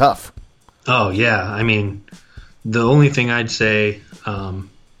pitch, it's tough. Oh, yeah. I mean, the only thing I'd say,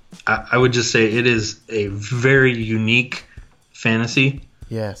 I would just say it is a very unique fantasy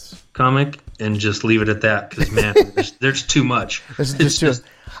comic, and just leave it at that, because, man, there's too much. There's just too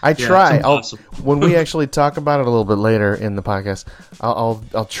I try. When we actually talk about it a little bit later in the podcast,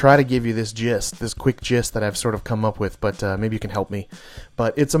 I'll try to give you this quick gist that I've sort of come up with, but maybe you can help me.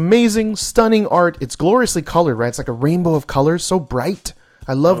 But it's amazing, stunning art. It's gloriously colored, right? It's like a rainbow of colors, so bright.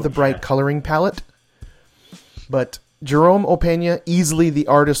 I love the bright coloring palette. But Jerome Opeña, easily the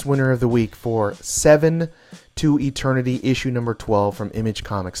artist winner of the week for 7 to Eternity, issue number 12 from Image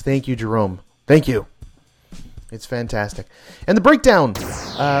Comics. Thank you, Jerome. Thank you. It's fantastic. And the breakdown.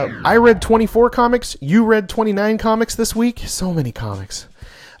 I read 24 comics. You read 29 comics this week. So many comics.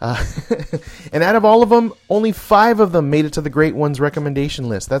 And out of all of them, only 5 of them made it to the Great Ones recommendation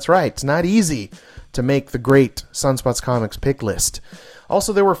list. That's right. It's not easy to make the Great Sunspots Comics pick list.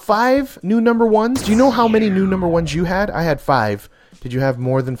 Also, there were 5 new number ones. Do you know how many new number ones you had? I had 5. Did you have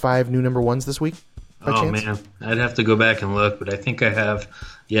more than 5 new number ones this week? Oh, man. I'd have to go back and look, but I think I have,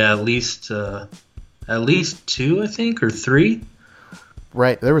 at least 2, I think, or 3.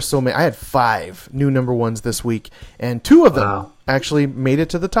 Right, there were so many. I had 5 new number ones this week, and 2 of them actually made it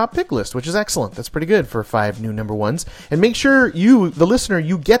to the top pick list, which is excellent. That's pretty good for 5 new number ones. And make sure you, the listener,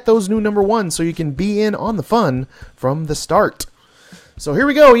 you get those new number ones so you can be in on the fun from the start. So here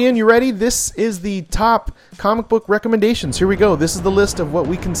we go, Ian, you ready? This is the top comic book recommendations. Here we go. This is the list of what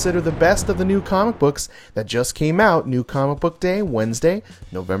we consider the best of the new comic books that just came out. New Comic Book Day, Wednesday,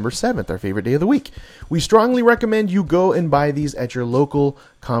 November 7th, our favorite day of the week. We strongly recommend you go and buy these at your local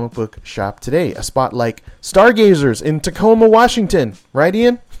comic book shop today. A spot like Stargazers in Tacoma, Washington. Right,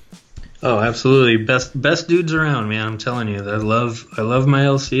 Ian? Oh, absolutely. Best dudes around, man. I'm telling you. I love my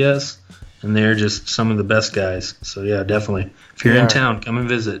LCS. And they're just some of the best guys. So, yeah, definitely. If you're in town, come and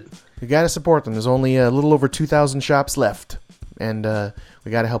visit. You got to support them. There's only a little over 2,000 shops left. And we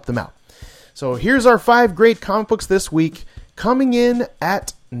got to help them out. So here's our 5 great comic books this week. Coming in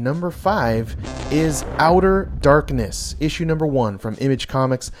at number 5 is Outer Darkness, issue number 1 from Image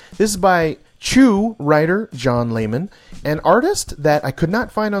Comics. This is by Chew writer John Layman, an artist that I could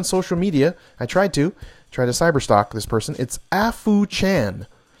not find on social media. I tried to cyberstalk this person. It's Afu Chan.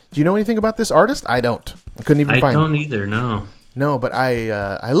 Do you know anything about this artist? I don't. I couldn't even find it. I don't either, no. No, but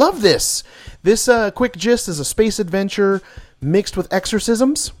I love this. This quick gist is a space adventure mixed with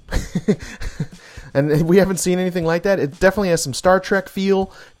exorcisms. And we haven't seen anything like that. It definitely has some Star Trek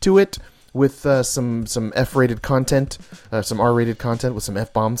feel to it with some F-rated content, some R-rated content with some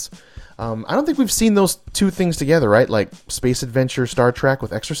F-bombs. I don't think we've seen those two things together, right? Like space adventure Star Trek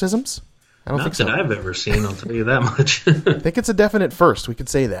with exorcisms? I don't think so. Not that I've ever seen, I'll tell you that much. I think it's a definite first. We could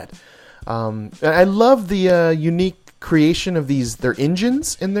say that. I love the unique creation of their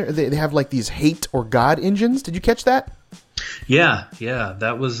engines in there. They have like these hate or God engines. Did you catch that? Yeah.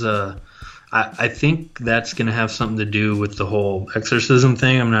 That was... I think that's going to have something to do with the whole exorcism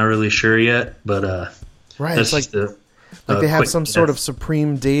thing. I'm not really sure yet, but... right, it's like they have some sort of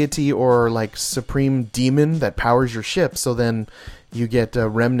supreme deity or like supreme demon that powers your ship, so then you get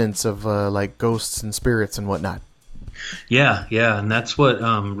remnants of like ghosts and spirits and whatnot. Yeah, and that's what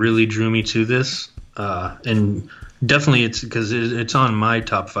really drew me to this. And definitely it's because it's on my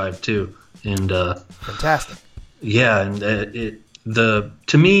top 5 too. And fantastic. Yeah, and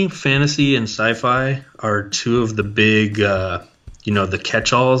to me, fantasy and sci-fi are two of the big, the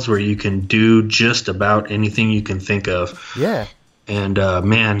catch-alls where you can do just about anything you can think of. Yeah. And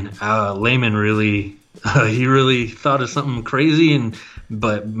Layman really, he really thought of something crazy,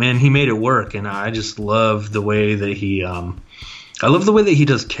 but man, he made it work. And I just love the way that he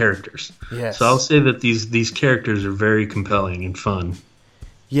does characters. Yes. So I'll say that these characters are very compelling and fun.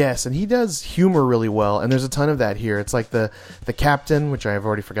 Yes, and he does humor really well, and there's a ton of that here. It's like the captain, which I've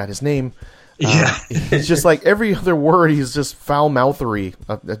already forgot his name. Yeah. It's just like every other word, he's just foul-mouthy,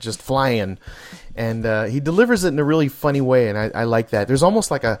 just flying. And he delivers it in a really funny way, and I like that. There's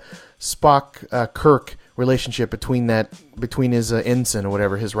almost like a Spock-Kirk relationship between his ensign or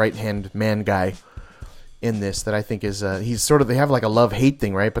whatever, his right-hand man guy in this that I think is they have like a love-hate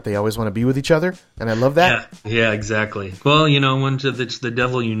thing, right? But they always want to be with each other, and I love that. Yeah, exactly. Well, it's the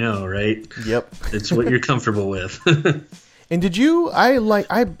devil, right? Yep. It's what you're comfortable with. And did you? I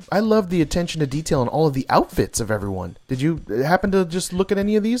love the attention to detail in all of the outfits of everyone. Did you happen to just look at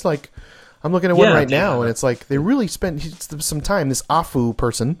any of these? Like, I'm looking at one right now, and it's like they really spent some time. This Afu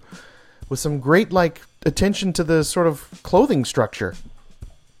person with some great like attention to the sort of clothing structure.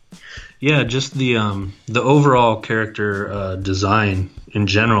 Yeah, just the overall character design in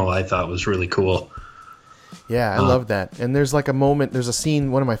general, I thought was really cool. Yeah, I love that. And there's like there's a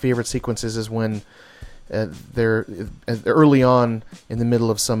scene. One of my favorite sequences is when they're early on in the middle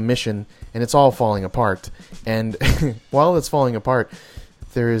of some mission, and it's all falling apart. And while it's falling apart,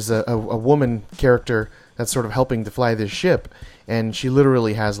 there is a woman character that's sort of helping to fly this ship, and she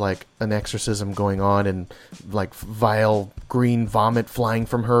literally has like an exorcism going on, and like vile green vomit flying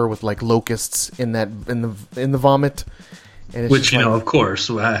from her with like locusts in the vomit. And it's which of course,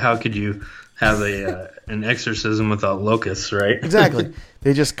 how could you have an exorcism without locusts, right? Exactly.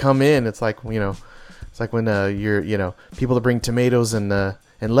 They just come in. It's like it's like when you're people that bring tomatoes and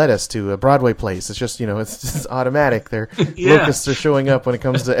lettuce to a Broadway place. It's just it's just automatic. Their locusts are showing up when it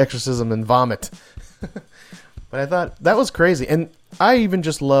comes to exorcism and vomit. But I thought that was crazy. And I even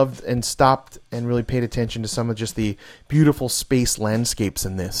just loved and stopped and really paid attention to some of just the beautiful space landscapes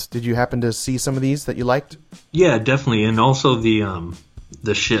in this. Did you happen to see some of these that you liked? Yeah, definitely. And also the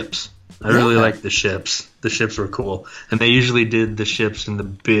ships. I really liked the ships. The ships were cool. And they usually did the ships and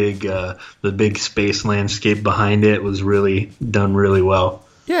the big space landscape behind it was really done really well.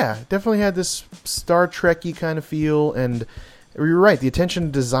 Yeah, definitely had this Star Trek-y kind of feel, and you're right, the attention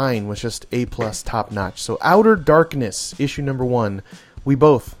to design was just A+, top notch. So Outer Darkness, issue number 1, we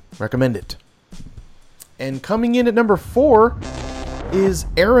both recommend it. And coming in at number 4 is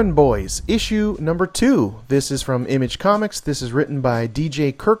Errand Boys, issue number 2. This is from Image Comics. This is written by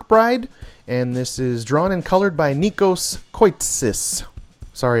DJ Kirkbride, and this is drawn and colored by Nikos Koitsis.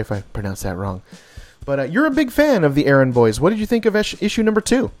 Sorry if I pronounced that wrong. But you're a big fan of the Errand Boys. What did you think of issue number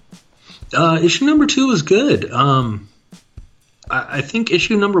 2? Issue number 2 was good. I think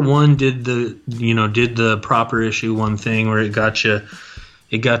issue number 1 did the proper issue 1 thing where it got you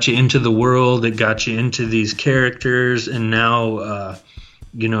into the world, it got you into these characters, and now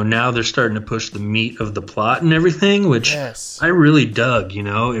now they're starting to push the meat of the plot and everything, which I really dug. It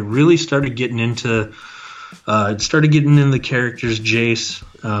really started getting into the characters. Jace,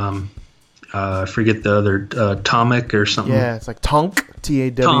 I forget the other, Tomek or something. Yeah, it's like Tonk,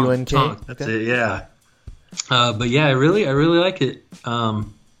 Tawnk. Tonk, that's it. Yeah. But yeah, I really like it. The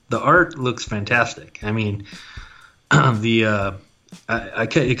art looks fantastic. I mean, it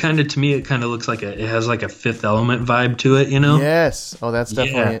kind of looks like it has like a Fifth Element vibe to it, Yes. Oh, that's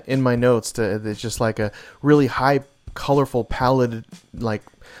definitely in my notes. It's just like a really high, colorful palette, like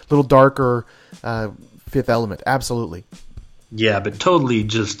little darker Fifth Element. Absolutely. Yeah, but totally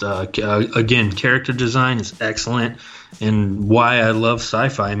just, again, character design is excellent. And why I love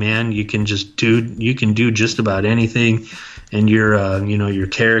sci-fi, man, you can do just about anything. And your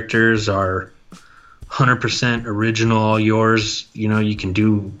characters are 100% original, all yours. You can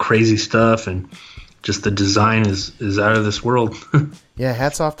do crazy stuff, and just the design is out of this world. Yeah,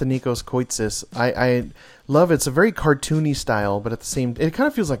 hats off to Nikos Koitsis. I love it. It's a very cartoony style, but at the same, it kind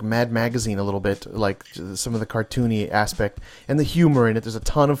of feels like Mad Magazine a little bit, like some of the cartoony aspect and the humor in it. There's a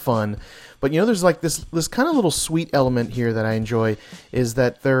ton of fun, but there's like this kind of little sweet element here that I enjoy is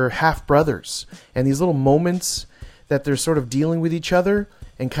that they're half brothers, and these little moments that they're sort of dealing with each other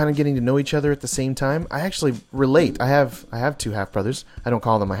and kind of getting to know each other at the same time. I actually relate. I have 2 half brothers. I don't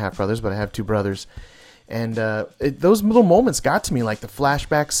call them my half brothers, but I have 2 brothers. And those little moments got to me, like the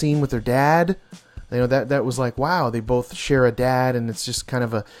flashback scene with their dad. That was like, wow, they both share a dad, and it's just kind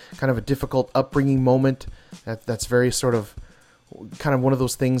of a difficult upbringing moment. That's very sort of kind of one of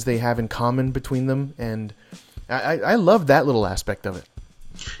those things they have in common between them, and I love that little aspect of it.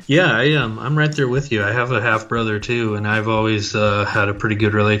 Yeah, I'm right there with you. I have a half brother too, and I've always had a pretty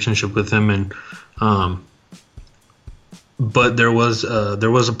good relationship with him, and but there was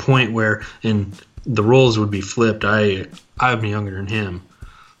a point where the roles would be flipped. I'm younger than him,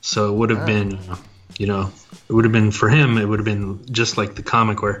 so it would have been, it would have been for him. It would have been just like the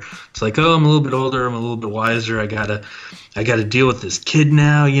comic where it's like, oh, I'm a little bit older, I'm a little bit wiser. I gotta deal with this kid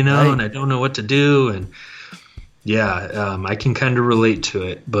now, right. And I don't know what to do. And yeah, I can kind of relate to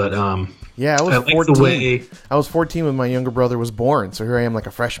it. But yeah, I was 14. I was 14 when my younger brother was born. So here I am, like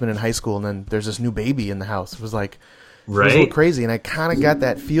a freshman in high school, and then there's this new baby in the house. It was like. Right. It was a little crazy, and I kind of got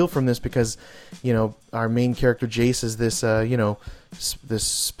that feel from this because, our main character Jace is this,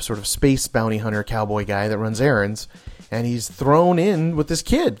 this sort of space bounty hunter cowboy guy that runs errands, and he's thrown in with this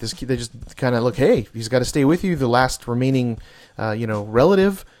kid. This kid, they just kind of look, hey, he's got to stay with you, the last remaining,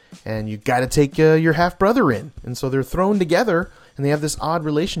 relative, and you got to take your half brother in, and so they're thrown together, and they have this odd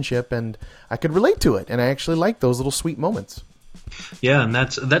relationship, and I could relate to it, and I actually like those little sweet moments. Yeah, and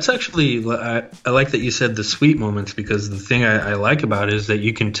that's actually, I like that you said the sweet moments, because the thing I like about it is that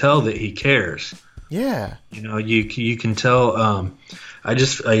you can tell that he cares. Yeah. You can tell. I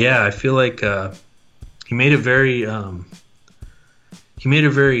feel like he made it very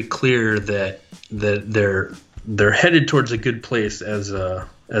clear that they're headed towards a good place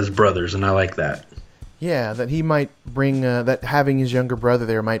as brothers, and I like that. Yeah, that he might bring that having his younger brother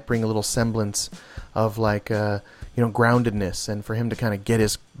there might bring a little semblance of like groundedness, and for him to kind of get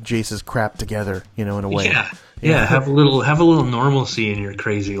Jace's crap together, in a way. Yeah. Have a little normalcy in your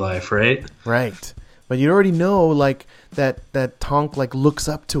crazy life, right? Right. But you already know, like that Tonk like looks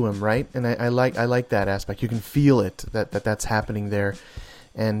up to him, right? And I like that aspect. You can feel it that's happening there,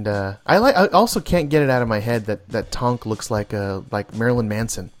 and I also can't get it out of my head that Tonk looks like Marilyn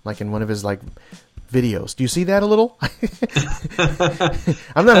Manson, like in one of his like videos. Do you see that a little?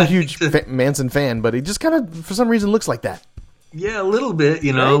 I'm not a huge Manson fan, but he just kind of, for some reason, looks like that. Yeah, a little bit,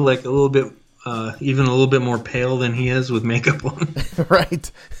 right? like a little bit even a little bit more pale than he is with makeup on.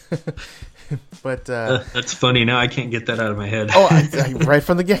 Right. But That's funny. Now I can't get that out of my head. Right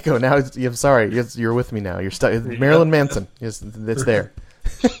from the get-go. Now, I'm sorry, you're with me now. You're stuck. Marilyn Manson it's there,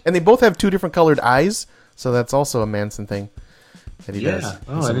 and they both have 2 different colored eyes, so that's also a Manson thing that he does.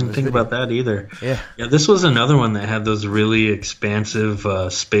 Oh, I didn't think about that either. Yeah. This was another one that had those really expansive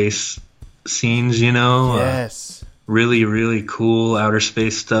space scenes. Yes. Really, really cool outer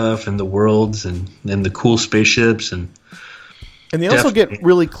space stuff, and the worlds, and the cool spaceships, and they also get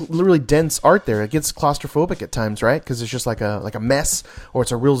really dense art there. It gets claustrophobic at times, right? Because it's just like a mess, or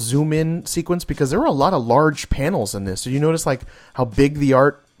it's a real zoom in sequence. Because there were a lot of large panels in this. So you notice like how big the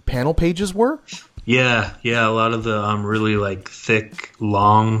art panel pages were. Yeah, a lot of the really like thick,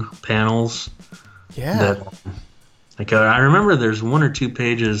 long panels. Yeah. I remember there's 1 or 2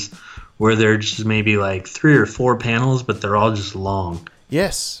 pages where there's just maybe like 3 or 4 panels, but they're all just long.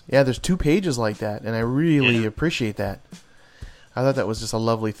 Yes. Yeah, there's 2 pages like that, and I really appreciate that. I thought that was just a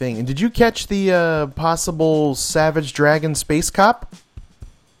lovely thing. And did you catch the possible Savage Dragon Space Cop?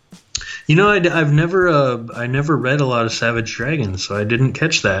 I've never read a lot of Savage Dragon, so I didn't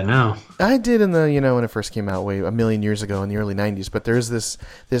catch that. No, I did when it first came out, a million years ago in the early '90s. But there's this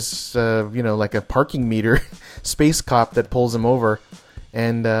like a parking meter space cop that pulls him over,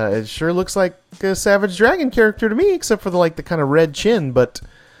 and it sure looks like a Savage Dragon character to me, except for the kind of red chin, but.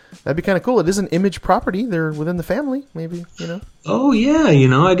 That'd be kind of cool. It is an Image property. They're within the family, maybe, Oh, yeah,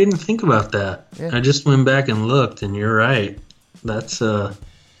 I didn't think about that. Yeah. I just went back and looked, and you're right. That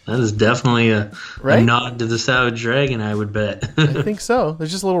is definitely a nod to the Savage Dragon, I would bet. I think so.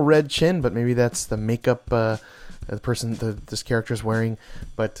 There's just a little red chin, but maybe that's the makeup the person this character's wearing.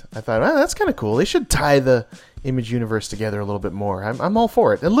 But I thought, that's kind of cool. They should tie the Image universe together a little bit more. I'm all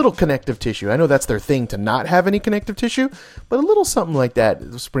for it. A little connective tissue. I know that's their thing to not have any connective tissue, but a little something like that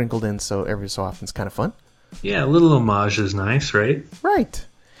sprinkled in so every so often is kind of fun. Yeah, a little homage is nice, right? Right.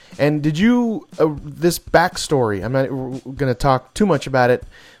 And did you this backstory? I'm not going to talk too much about it,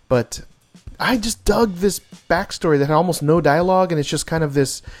 but I just dug this backstory that had almost no dialogue, and it's just kind of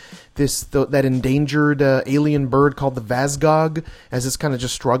that endangered alien bird called the Vasgog, as it's kind of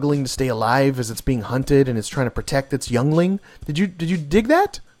just struggling to stay alive as it's being hunted and it's trying to protect its youngling. Did you dig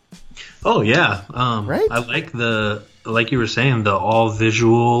that? Oh yeah, right. I like you were saying, the all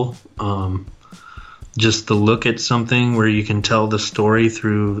visual, just the look at something where you can tell the story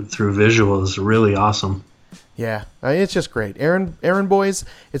through visual is really awesome. Yeah, it's just great. Errand Boys,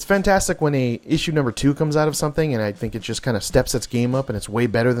 it's fantastic when issue number 2 comes out of something, and I think it just kind of steps its game up, and it's way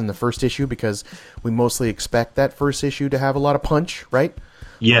better than the first issue because we mostly expect that first issue to have a lot of punch, right?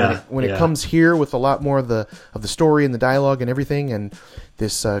 Yeah. When it comes here with a lot more of the story and the dialogue and everything, and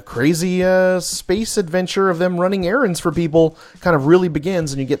this crazy space adventure of them running errands for people kind of really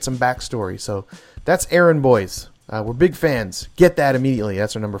begins, and you get some backstory. So that's Errand Boys. We're big fans. Get that immediately.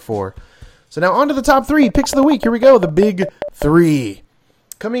 That's our number 4. So now on to the top 3 picks of the week. Here we go. The big 3.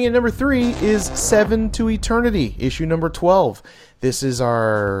 Coming in number 3 is 7 to Eternity, issue number 12. This is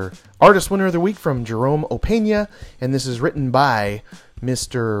our artist winner of the week from Jerome Opeña, and this is written by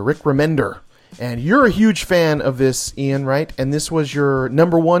Mr. Rick Remender. And you're a huge fan of this, Ian, right? And this was your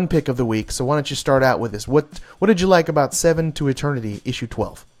number 1 pick of the week. So why don't you start out with this? What did you like about 7 to Eternity, issue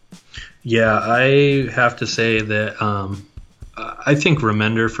 12? Yeah, I have to say that I think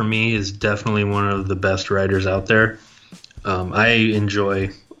Remender, for me, is definitely one of the best writers out there. I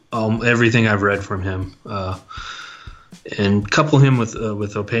enjoy everything I've read from him, and couple him with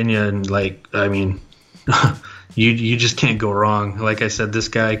Opeña, and you just can't go wrong. Like I said, this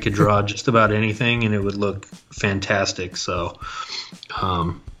guy could draw just about anything, and it would look fantastic. So,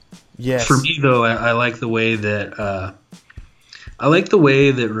 yes. For me though, I like the way that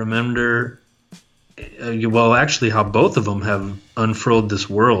Remender. Well, actually, how both of them have unfurled this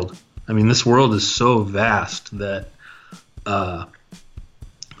world. I mean, this world is so vast that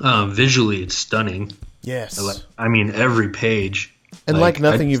visually it's stunning. Yes. I mean, every page. And like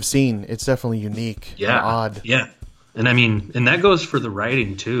nothing you've seen, it's definitely unique and odd. Yeah. And I mean, and that goes for the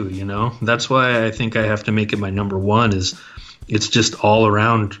writing too, That's why I think I have to make it my number 1 is it's just all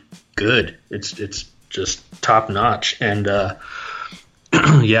around good. It's just top notch. And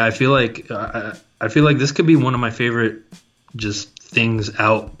yeah, I feel like this could be one of my favorite just things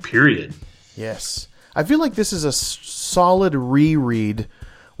out, period. Yes. I feel like this is a solid reread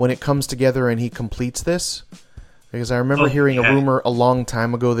when it comes together and he completes this. Because I remember hearing a rumor a long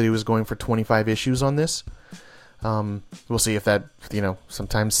time ago that he was going for 25 issues on this. We'll see if that,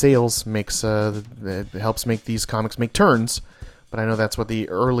 sometimes sales it helps make these comics make turns. But I know that's what the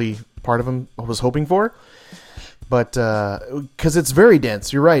early part of him was hoping for. but because it's very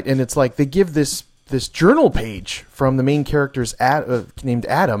dense, you're right, and it's like they give this journal page from the main character's named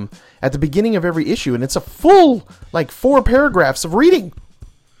Adam at the beginning of every issue, and it's a full 4 paragraphs of reading.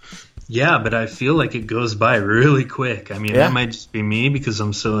 Yeah, but I feel like it goes by really quick. I mean, that might just be me because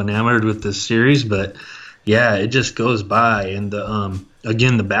I'm so enamored with this series, but yeah, it just goes by. And the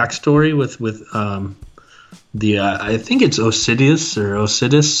again, the backstory with the I think it's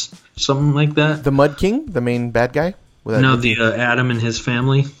Osiris, something like that. The Mud King, the main bad guy. No, the Adam and his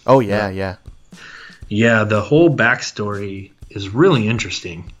family. Oh yeah. Yeah, the whole backstory is really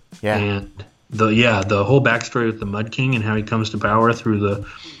interesting. Yeah, and the whole backstory with the Mud King and how he comes to power through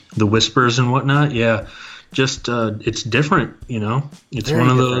the whispers and whatnot. Yeah, just it's different. It's Very one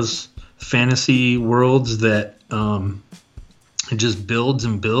of different. those fantasy worlds that it just builds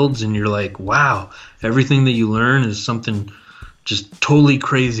and builds, and you're like, wow, everything that you learn is something just totally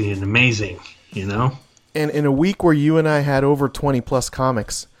crazy and amazing. And in a week where you and I had over 20 plus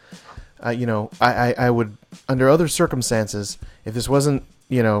comics, I would, under other circumstances, if this wasn't,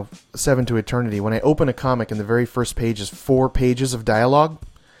 7 to Eternity, when I open a comic and the very first page is 4 pages of dialogue,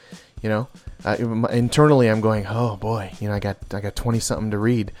 internally I'm going, oh boy, I got 20 something to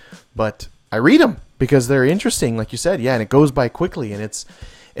read, but I read them because they're interesting, like you said, and it goes by quickly,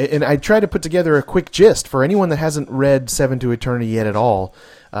 and I try to put together a quick gist for anyone that hasn't read 7 to Eternity yet at all.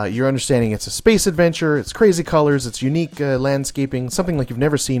 You're understanding it's a space adventure, it's crazy colors, it's unique landscaping, something like you've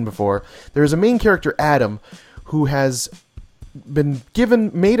never seen before. There's a main character, Adam, who has been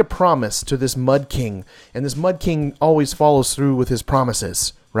made a promise to this Mud King, and this Mud King always follows through with his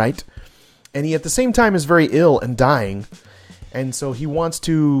promises, right? And he at the same time is very ill and dying, and so he wants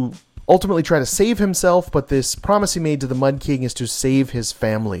to ultimately try to save himself, but this promise he made to the Mud King is to save his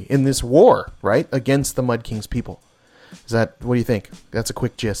family in this war, right, against the Mud King's people. What do you think? That's a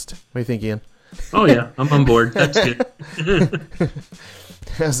quick gist. What do you think, Ian? oh yeah, I'm on board. That's good.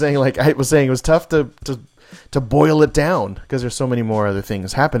 I was saying it was tough to boil it down because there's so many more other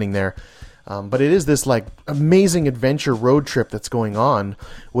things happening there. But it is this amazing adventure road trip that's going on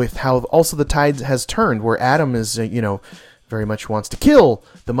with how also the tide has turned, where Adam is very much wants to kill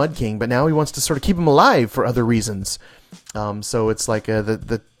the Mud King, but now he wants to sort of keep him alive for other reasons. So it's like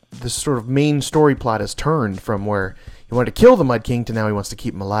the sort of main story plot has turned from where he wanted to kill the Mud King to now he wants to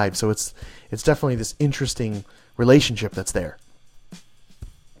keep him alive. So it's definitely this interesting relationship that's there.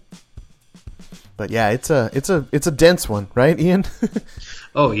 But yeah, it's a dense one, right, Ian?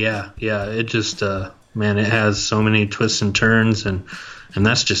 Oh yeah. It just man, it has so many twists and turns, and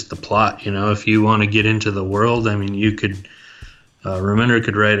that's just the plot. If you want to get into the world, I mean, you could. Remender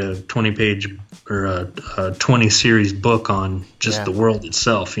could write a 20-page or a 20-series book on just the world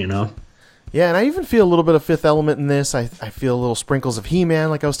itself. Yeah, and I even feel a little bit of Fifth Element in this. I feel little sprinkles of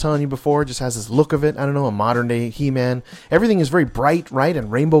He-Man, like I was telling you before. It just has this look of it. I don't know, a modern-day He-Man. Everything is very bright, right,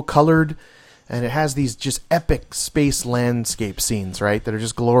 and rainbow-colored. And it has these just epic space landscape scenes, right, that are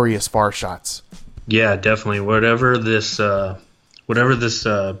just glorious far shots. Yeah, definitely. Whatever this town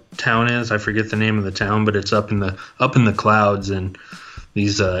is, I forget the name of the town, but it's up in the clouds, and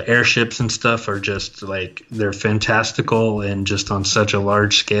these airships and stuff are just they're fantastical and just on such a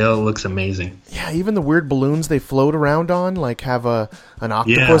large scale. It looks amazing. Yeah, even the weird balloons they float around on have an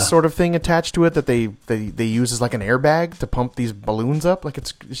octopus sort of thing attached to it that they use as an airbag to pump these balloons up.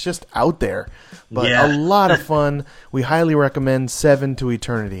 It's just out there, but a lot of fun. We highly recommend 7 to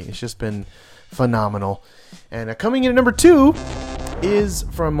Eternity. It's just been phenomenal. And coming in at number 2 is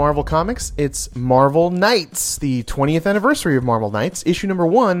from Marvel Comics. It's Marvel Knights, the 20th anniversary of Marvel Knights, issue number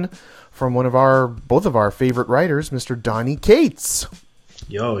 1 from both of our favorite writers, Mr. Donny Cates.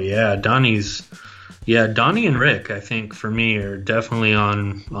 Yo, yeah, Donnie and Rick, I think for me are definitely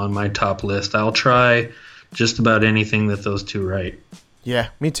on my top list. I'll try just about anything that those two write. Yeah,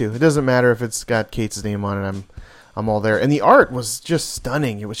 me too. It doesn't matter if it's got Cates' name on it. I'm all there. And the art was just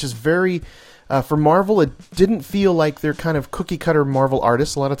stunning. It was just very for Marvel, it didn't feel like they're kind of cookie-cutter Marvel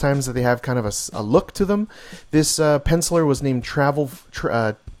artists. A lot of times that they have kind of a look to them. This penciler was named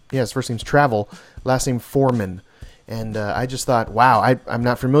his first name's Travel, last name Foreman. And I just thought, wow, I'm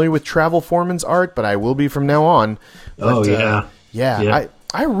not familiar with Travel Foreman's art, but I will be from now on. But,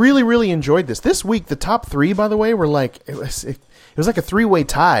 I really, really enjoyed this. This week, the top 3, by the way, were it was like a 3-way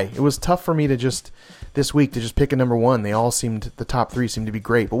tie. It was tough for me this week to just pick a number 1. The top 3 seemed to be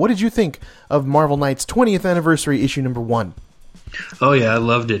great. But what did you think of Marvel Knights 20th anniversary issue number 1? Oh yeah, I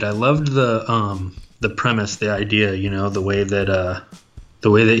loved it. I loved the premise, the idea, the way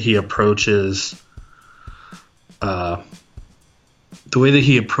that he approaches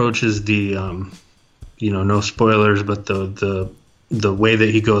the no spoilers, but the the way that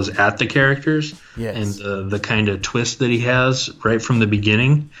he goes at the characters, Yes. and the kind of twist that he has right from the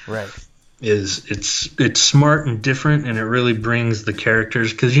beginning. Right. It's smart and different, and it really brings the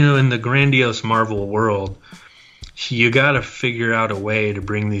characters, because in the grandiose Marvel world, you got to figure out a way to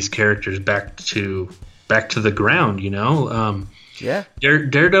bring these characters back to the ground. Yeah.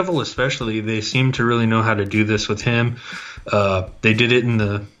 Daredevil especially, they seem to really know how to do this with him. They did it in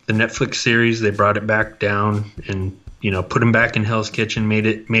the Netflix series. They brought it back down and put him back in Hell's Kitchen, made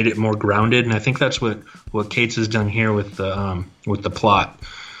it more grounded, and I think that's what Cates has done here with the plot.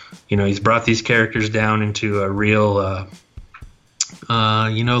 He's brought these characters down into a real,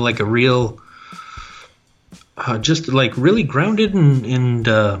 like a real, just like really grounded, and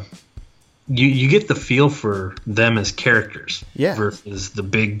you get the feel for them as characters. Yeah. Versus the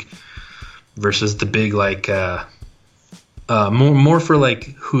big like more for like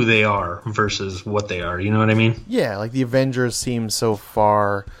who they are versus what they are. You know what I mean? Yeah, like the Avengers seem so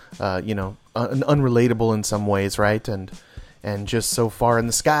far, unrelatable in some ways, right? And just so far in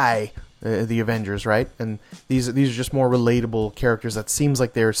the sky, the Avengers, right? And these are just more relatable characters that seems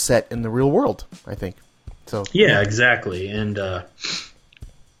like they're set in the real world, I think. So yeah, exactly. And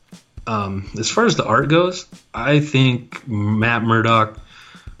as far as the art goes, I think Matt Murdock,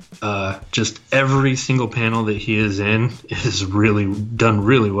 just every single panel that he is in is really done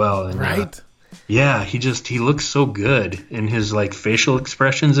really well. And, right. Yeah, he looks so good, and his like facial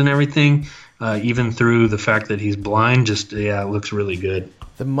expressions and everything, even through the fact that he's blind, it looks really good.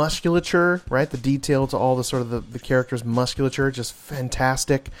 The musculature, right? The detail to all the sort of the character's musculature, just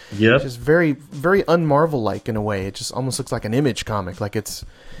fantastic. Yep. Just very, very un-Marvel-like in a way. It just almost looks like an Image comic. Like it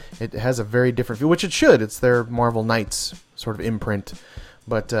has a very different feel, which it should. It's their Marvel Knights sort of imprint.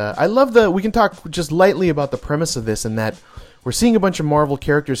 But I love we can talk just lightly about the premise of this, in that we're seeing a bunch of Marvel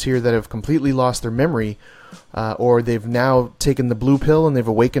characters here that have completely lost their memory, or they've now taken the blue pill and they've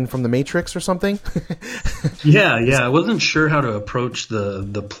awakened from the Matrix or something. Yeah. I wasn't sure how to approach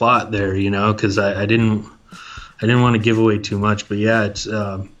the plot there, because I didn't want to give away too much. But yeah,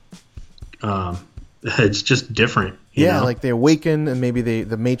 it's just different. You know? Like they awaken, and maybe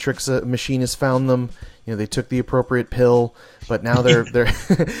the Matrix machine has found them. They took the appropriate pill, but now their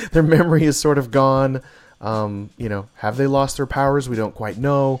their memory is sort of gone. Have they lost their powers? We don't quite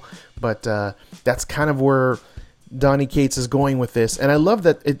know, but that's kind of where Donny Cates is going with this. And I love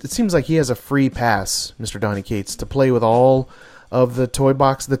that it seems like he has a free pass, Mr. Donny Cates, to play with all of the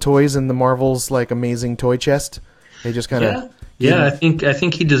toys in the Marvel's like amazing toy chest. They just kind of I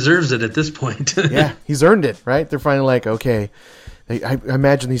think he deserves it at this point. Yeah, he's earned it, right? They're finally like, okay. I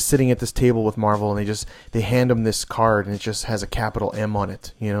imagine he's sitting at this table with Marvel, and they hand him this card, and it just has a capital M on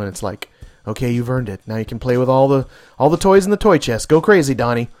it, and it's like, okay, you've earned it. Now you can play with all the toys in the toy chest. Go crazy,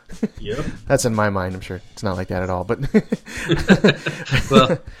 Donnie. Yep. That's in my mind. I'm sure it's not like that at all, but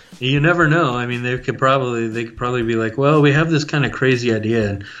well, you never know. I mean, they could probably be like, well, we have this kind of crazy idea,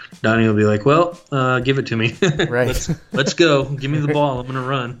 and Donnie will be like, well, give it to me. Right. Let's go. Give me the ball. I'm gonna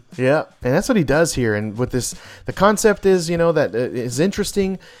run. Yeah, and that's what he does here. And with this, the concept is, that is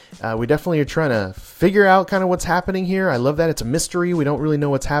interesting. We definitely are trying to figure out kind of what's happening here. I love that it's a mystery. We don't really know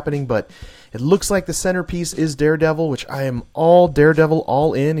what's happening, but it looks like the centerpiece is Daredevil, which I am all Daredevil,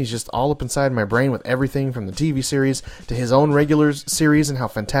 all in. He's just all up inside my brain with everything from the TV series to his own regular series and how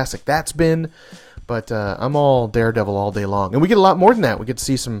fantastic that's been. But I'm all Daredevil all day long. And we get a lot more than that. We get to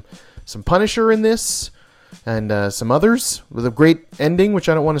see some Punisher in this, and some others with a great ending, which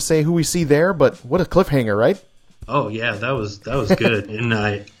I don't want to say who we see there, but what a cliffhanger, right? Oh yeah, that was good. And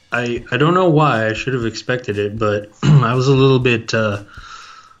I don't know why I should have expected it, but I was a little bit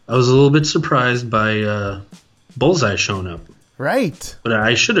surprised by Bullseye showing up. Right. But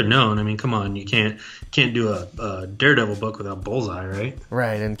I should have known. I mean, come on, you can't do a Daredevil book without Bullseye, right?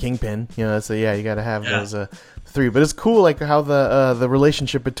 Right, and Kingpin. You got to have those three. But it's cool, like how the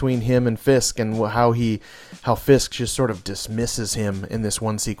relationship between him and Fisk, and how Fisk just sort of dismisses him in this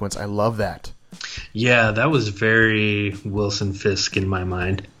one sequence. I love that. Yeah, that was very Wilson Fisk in my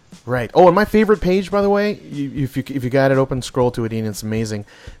mind. Right. Oh, and my favorite page, by the way, if you got it open, scroll to it, Ian. It's amazing.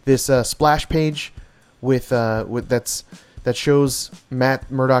 This splash page that shows Matt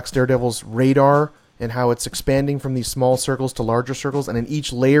Murdock's Daredevil's radar and how it's expanding from these small circles to larger circles, and in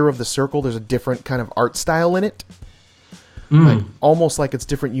each layer of the circle, there's a different kind of art style in it. Like, almost like it's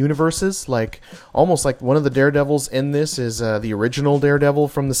different universes. Like almost like one of the Daredevils in this is the original Daredevil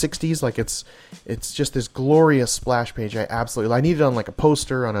from the 60s. Like it's just this glorious splash page. I need it on like a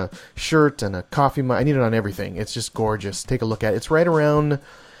poster, on a shirt, and a coffee mug. I need it on everything. It's just gorgeous. Take a look at it. It's right around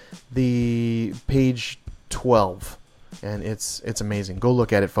the page 12, and it's amazing. Go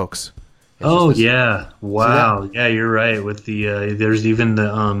look at it, folks. Oh just this- yeah! Wow. Yeah, you're right. With the there's even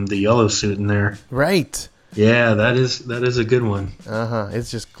the yellow suit in there. Right. Yeah, that is a good one. It's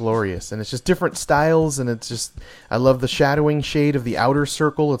just glorious, and it's just different styles, and it's just I love the shadowing shade of the outer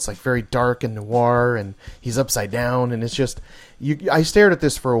circle. It's like very dark and noir, and he's upside down, and it's just I stared at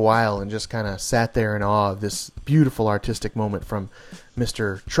this for a while and just kind of sat there in awe of this beautiful artistic moment from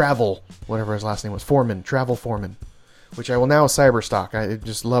Mr. Travel, whatever his last name was, Travel Foreman, which I will now cyberstock. I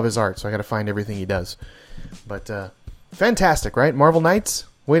just love his art, so I got to find everything he does. But fantastic, right? Marvel Knights,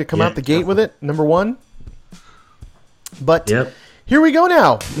 way to come out the gate with it, number 1. But Yep. here we go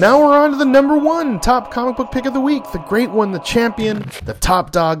now. Now we're on to the number 1 top comic book pick of the week. The great one, the champion, the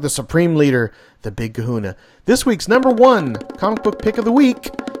top dog, the supreme leader, the big kahuna. This week's number 1 comic book pick of the week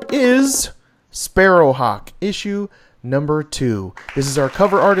is Sparrowhawk, issue number 2. This is our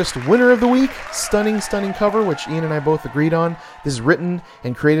cover artist winner of the week. Stunning, stunning cover, which Ian and I both agreed on. This is written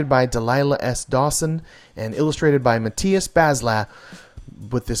and created by Delilah S. Dawson and illustrated by Matthias Basla,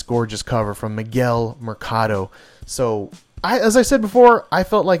 with this gorgeous cover from Miguel Mercado. So, as I said before, I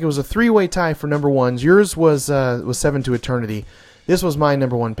felt like it was a 3-way tie for number 1s. Yours was Seven to Eternity. This was my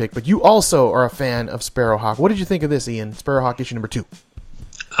number 1 pick, but you also are a fan of Sparrowhawk. What did you think of this, Ian? Sparrowhawk issue number 2.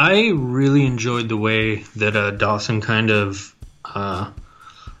 I really enjoyed the way that Dawson I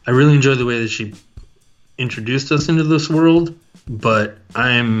really enjoyed the way that she introduced us into this world, but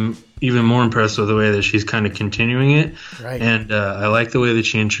I'm even more impressed with the way that she's kind of continuing it. Right. And I like the way that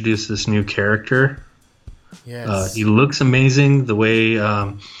she introduced this new character. Yes. He looks amazing. The way,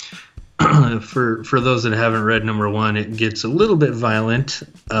 for those that haven't read number 1, it gets a little bit violent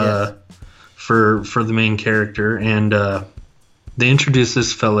for the main character, and they introduce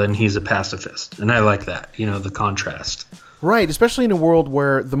this fella, and he's a pacifist, and I like that. The contrast. Right, especially in a world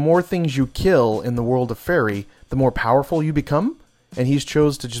where the more things you kill in the world of fairy, the more powerful you become, and he's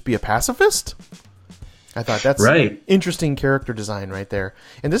chose to just be a pacifist. I thought that's right. Interesting character design right there.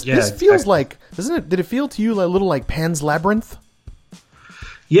 And this exactly. feels like, doesn't it? Did it feel to you a little like Pan's Labyrinth?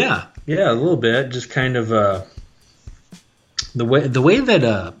 Yeah, a little bit. Just kind of the way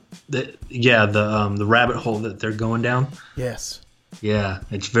that the rabbit hole that they're going down. Yes. Yeah,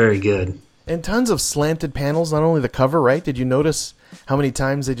 it's very good. And tons of slanted panels, not only the cover, right? Did you notice how many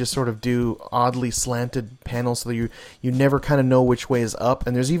times they just sort of do oddly slanted panels so that you never kind of know which way is up?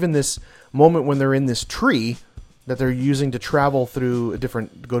 And there's even this moment when they're in this tree that they're using to travel through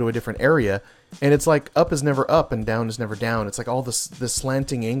go to a different area, and it's like up is never up and down is never down. It's like all the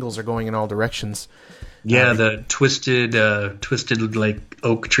slanting angles are going in all directions. Yeah, the twisted like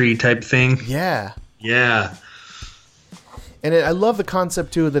oak tree type thing. Yeah. Yeah. And I love the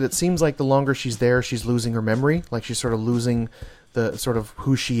concept, too, that it seems like the longer she's there, she's losing her memory. Like she's sort of losing the sort of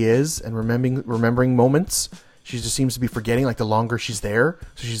who she is and remembering moments. She just seems to be forgetting, like, the longer she's there.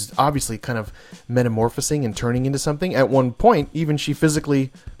 So she's obviously kind of metamorphosing and turning into something. At one point, even she physically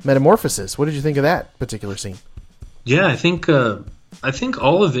metamorphoses. What did you think of that particular scene? Yeah, I think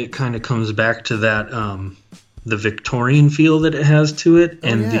all of it kind of comes back to that the Victorian feel that it has to it,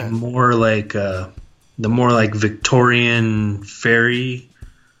 and the more like Victorian fairy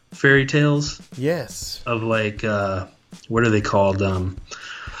tales. Yes. Of like what are they called?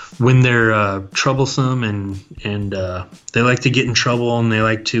 When they're troublesome and they like to get in trouble and they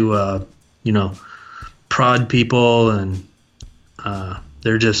like to prod people, and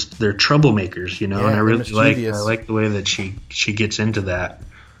they're troublemakers, and I really like the way that she gets into that.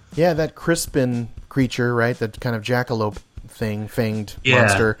 Yeah, that Crispin creature, right? That kind of jackalope thing, fanged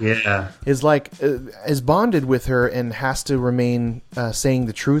monster, is bonded with her and has to remain saying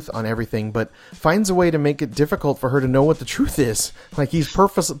the truth on everything, but finds a way to make it difficult for her to know what the truth is. Like he's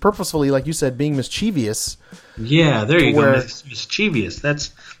purposefully, like you said, being mischievous. Yeah, there you go. Mischievous.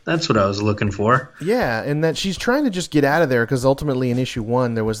 That's what I was looking for. Yeah, and that she's trying to just get out of there because ultimately in issue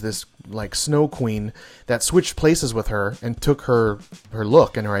 1 there was this like Snow Queen that switched places with her and took her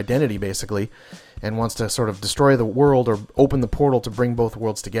look and her identity basically, and wants to sort of destroy the world or open the portal to bring both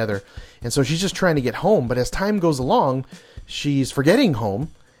worlds together. And so she's just trying to get home, but as time goes along, she's forgetting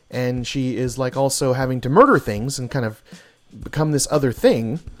home, and she is like also having to murder things and kind of become this other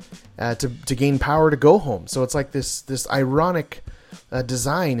thing to gain power to go home. So it's like this ironic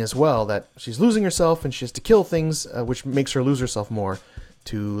design as well, that she's losing herself and she has to kill things, which makes her lose herself more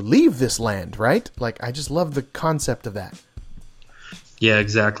to leave this land, right? Like, I just love the concept of that. Yeah,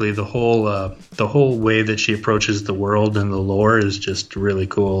 exactly. The whole way that she approaches the world and the lore is just really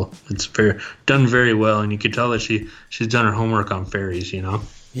cool. It's done very well, and you can tell that she's done her homework on fairies.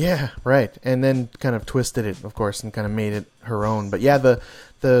 Yeah, right. And then kind of twisted it, of course, and kind of made it her own. But yeah,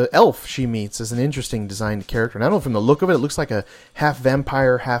 the elf she meets is an interesting designed character. And I don't know, from the look of it, it looks like a half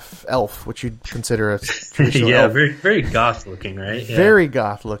vampire, half elf, which you'd consider a traditional Yeah, elf. very very goth looking, right? Yeah. Very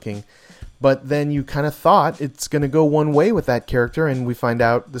goth looking. But then you kind of thought it's going to go one way with that character, and we find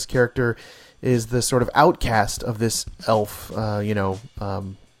out this character is the sort of outcast of this elf,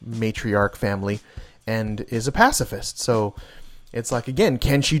 matriarch family, and is a pacifist. So it's like, again,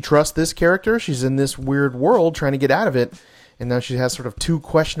 can she trust this character? She's in this weird world trying to get out of it, and now she has sort of two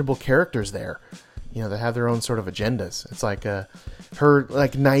questionable characters there, that have their own sort of agendas. It's like her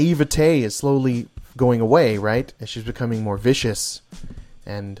naivete is slowly going away, right? And she's becoming more vicious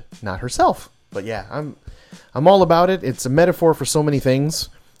and not herself. But yeah, I'm all about it. It's a metaphor for so many things.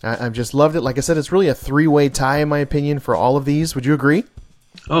 I've just loved it. Like I said, it's really a three-way tie, in my opinion, for all of these. Would you agree?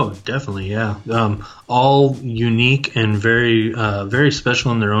 Oh, definitely, yeah. All unique and very, very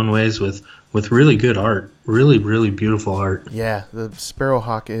special in their own ways, with really good art, really, really beautiful art. Yeah, the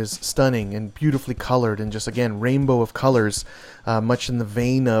Sparrowhawk is stunning and beautifully colored, and just again, rainbow of colors, much in the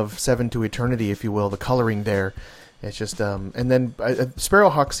vein of Seven to Eternity, if you will. The coloring there, it's just, and then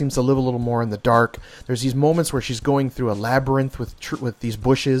Sparrowhawk seems to live a little more in the dark. There's these moments where she's going through a labyrinth with these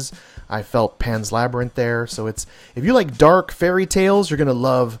bushes. I felt Pan's Labyrinth there. So if you like dark fairy tales, you're gonna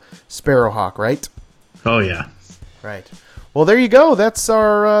love Sparrowhawk, right? Oh yeah. Right. Well, there you go. That's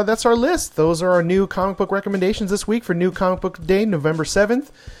our list. Those are our new comic book recommendations this week for New Comic Book Day, November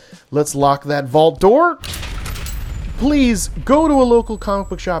 7th. Let's lock that vault door. Please go to a local comic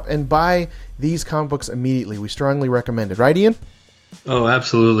book shop and buy these comic books immediately. We strongly recommend it. Right, Ian? Oh,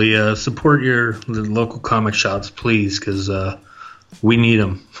 absolutely. Support the local comic shops, please, because we need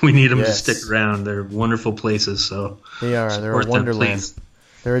them. We need them to stick around. They're wonderful places. So they are. They're a wonderland.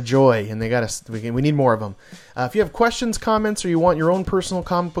 They're a joy, and we need more of them. If you have questions, comments, or you want your own personal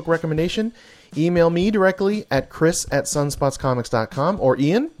comic book recommendation, email me directly at chris@sunspotscomics.com. Or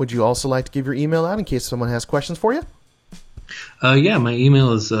Ian, would you also like to give your email out in case someone has questions for you? Yeah, my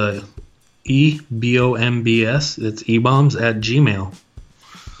email is ebombs. It's ebombs@gmail.com.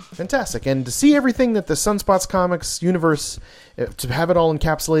 Fantastic. And to see everything that the Sunspots Comics universe, to have it all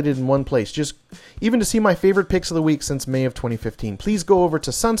encapsulated in one place, just even to see my favorite picks of the week since May of 2015, please go over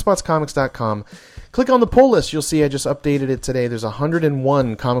to sunspotscomics.com. Click on the poll list. You'll see I just updated it today. There's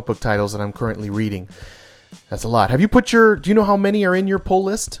 101 comic book titles that I'm currently reading. That's a lot. Have you do you know how many are in your poll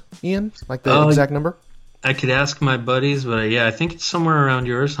list, Ian? Like the exact number? I could ask my buddies, but yeah, I think it's somewhere around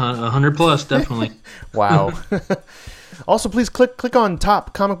yours, 100 plus, definitely. Wow. Also, please click on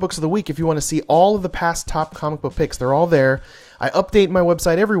Top Comic Books of the Week if you want to see all of the past top comic book picks. They're all there. I update my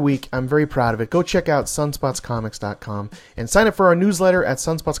website every week. I'm very proud of it. Go check out sunspotscomics.com and sign up for our newsletter at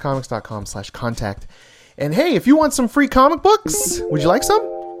sunspotscomics.com/contact. And hey, if you want some free comic books, would you like some?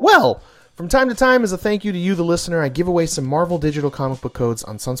 Well, from time to time, as a thank you to you, the listener, I give away some Marvel Digital comic book codes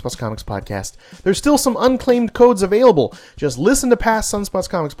on Sunspots Comics Podcast. There's still some unclaimed codes available. Just listen to past Sunspots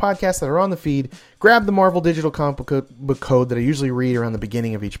Comics podcasts that are on the feed, grab the Marvel Digital comic book code that I usually read around the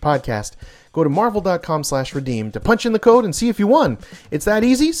beginning of each podcast, go to marvel.com/redeem to punch in the code and see if you won. It's that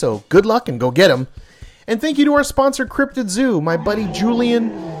easy, so good luck and go get them. And thank you to our sponsor, Cryptid Zoo. My buddy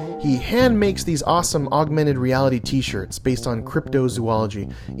Julian, he hand makes these awesome augmented reality t-shirts based on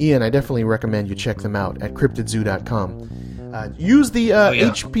cryptozoology. Ian, I definitely recommend you check them out at cryptidzoo.com. Use the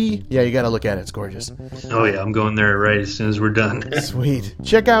HP... Yeah, you gotta look at it. It's gorgeous. Oh, yeah. I'm going there right as soon as we're done. Sweet.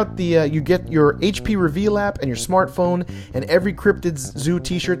 Check out the... you get your HP Reveal app and your smartphone, and every Cryptid Zoo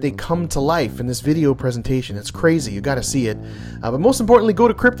t-shirt, they come to life in this video presentation. It's crazy. You gotta see it. But most importantly, go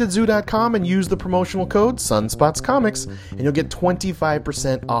to cryptidzoo.com and use the promotional code SunspotsComics, and you'll get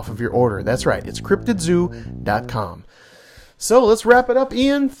 25% off of your order. That's right. It's cryptidzoo.com. So let's wrap it up,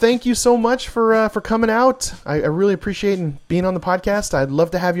 Ian. Thank you so much for coming out. I really appreciate being on the podcast. I'd love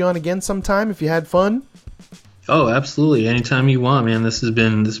to have you on again sometime if you had fun. Oh, absolutely. Anytime you want, man. This has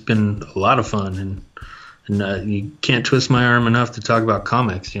been a lot of fun, and you can't twist my arm enough to talk about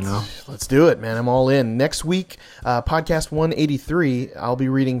comics, you know. Let's do it, man. I'm all in. Next week, podcast 183, I'll be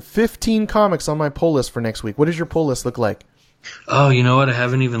reading 15 comics on my pull list for next week. What does your pull list look like? Oh, you know what? I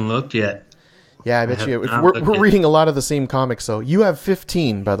haven't even looked yet. Yeah, I bet you. We're reading a lot of the same comics, so you have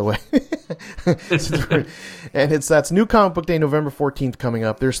 15, by the way. And that's New Comic Book Day, November 14th coming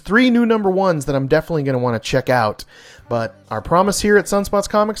up. There's 3 new number 1s that I'm definitely going to want to check out. But our promise here at Sunspots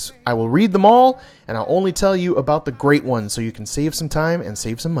Comics, I will read them all, and I'll only tell you about the great ones so you can save some time and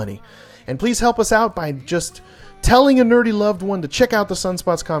save some money. And please help us out by just telling a nerdy loved one to check out the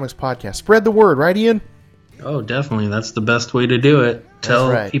Sunspots Comics podcast. Spread the word, right, Ian? Oh, definitely. That's the best way to do it.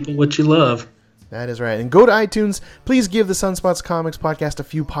 Tell people what you love. That is right. And go to iTunes. Please give the Sunspots Comics podcast a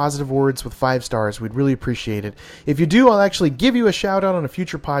few positive words with 5 stars. We'd really appreciate it. If you do, I'll actually give you a shout out on a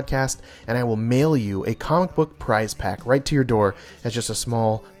future podcast, and I will mail you a comic book prize pack right to your door as just a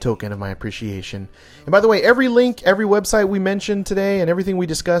small token of my appreciation. And by the way, every link, every website we mentioned today, and everything we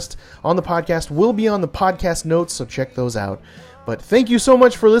discussed on the podcast will be on the podcast notes, so check those out. But thank you so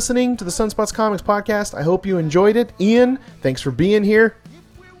much for listening to the Sunspots Comics podcast. I hope you enjoyed it. Ian, thanks for being here.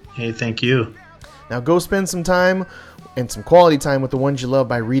 Hey, thank you. Now go spend some time and some quality time with the ones you love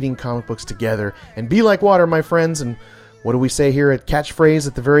by reading comic books together. And be like water, my friends. And what do we say here at catchphrase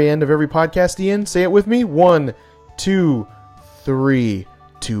at the very end of every podcast, Ian? Say it with me. 1, 2, 3.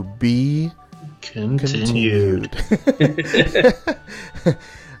 To be continued. All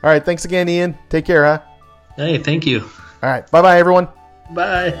right. Thanks again, Ian. Take care, huh? Hey, thank you. All right. Bye-bye, everyone.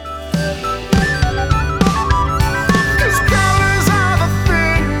 Bye.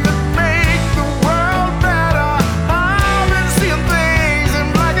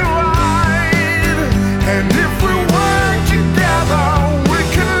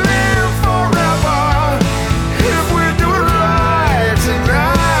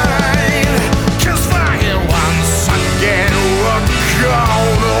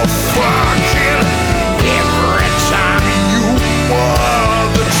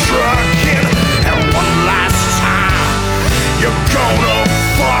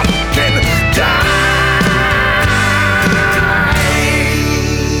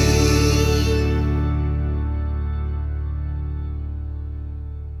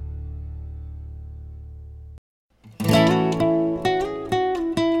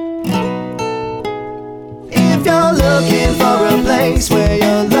 Looking for a place where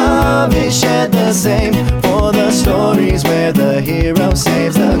your love is shared the same. For the stories where the hero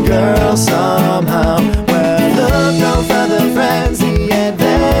saves the girl somehow. Where look no further, friends, the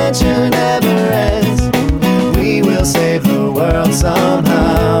adventure never ends. We will save the world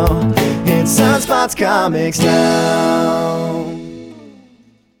somehow. It's Sunspots Comics now.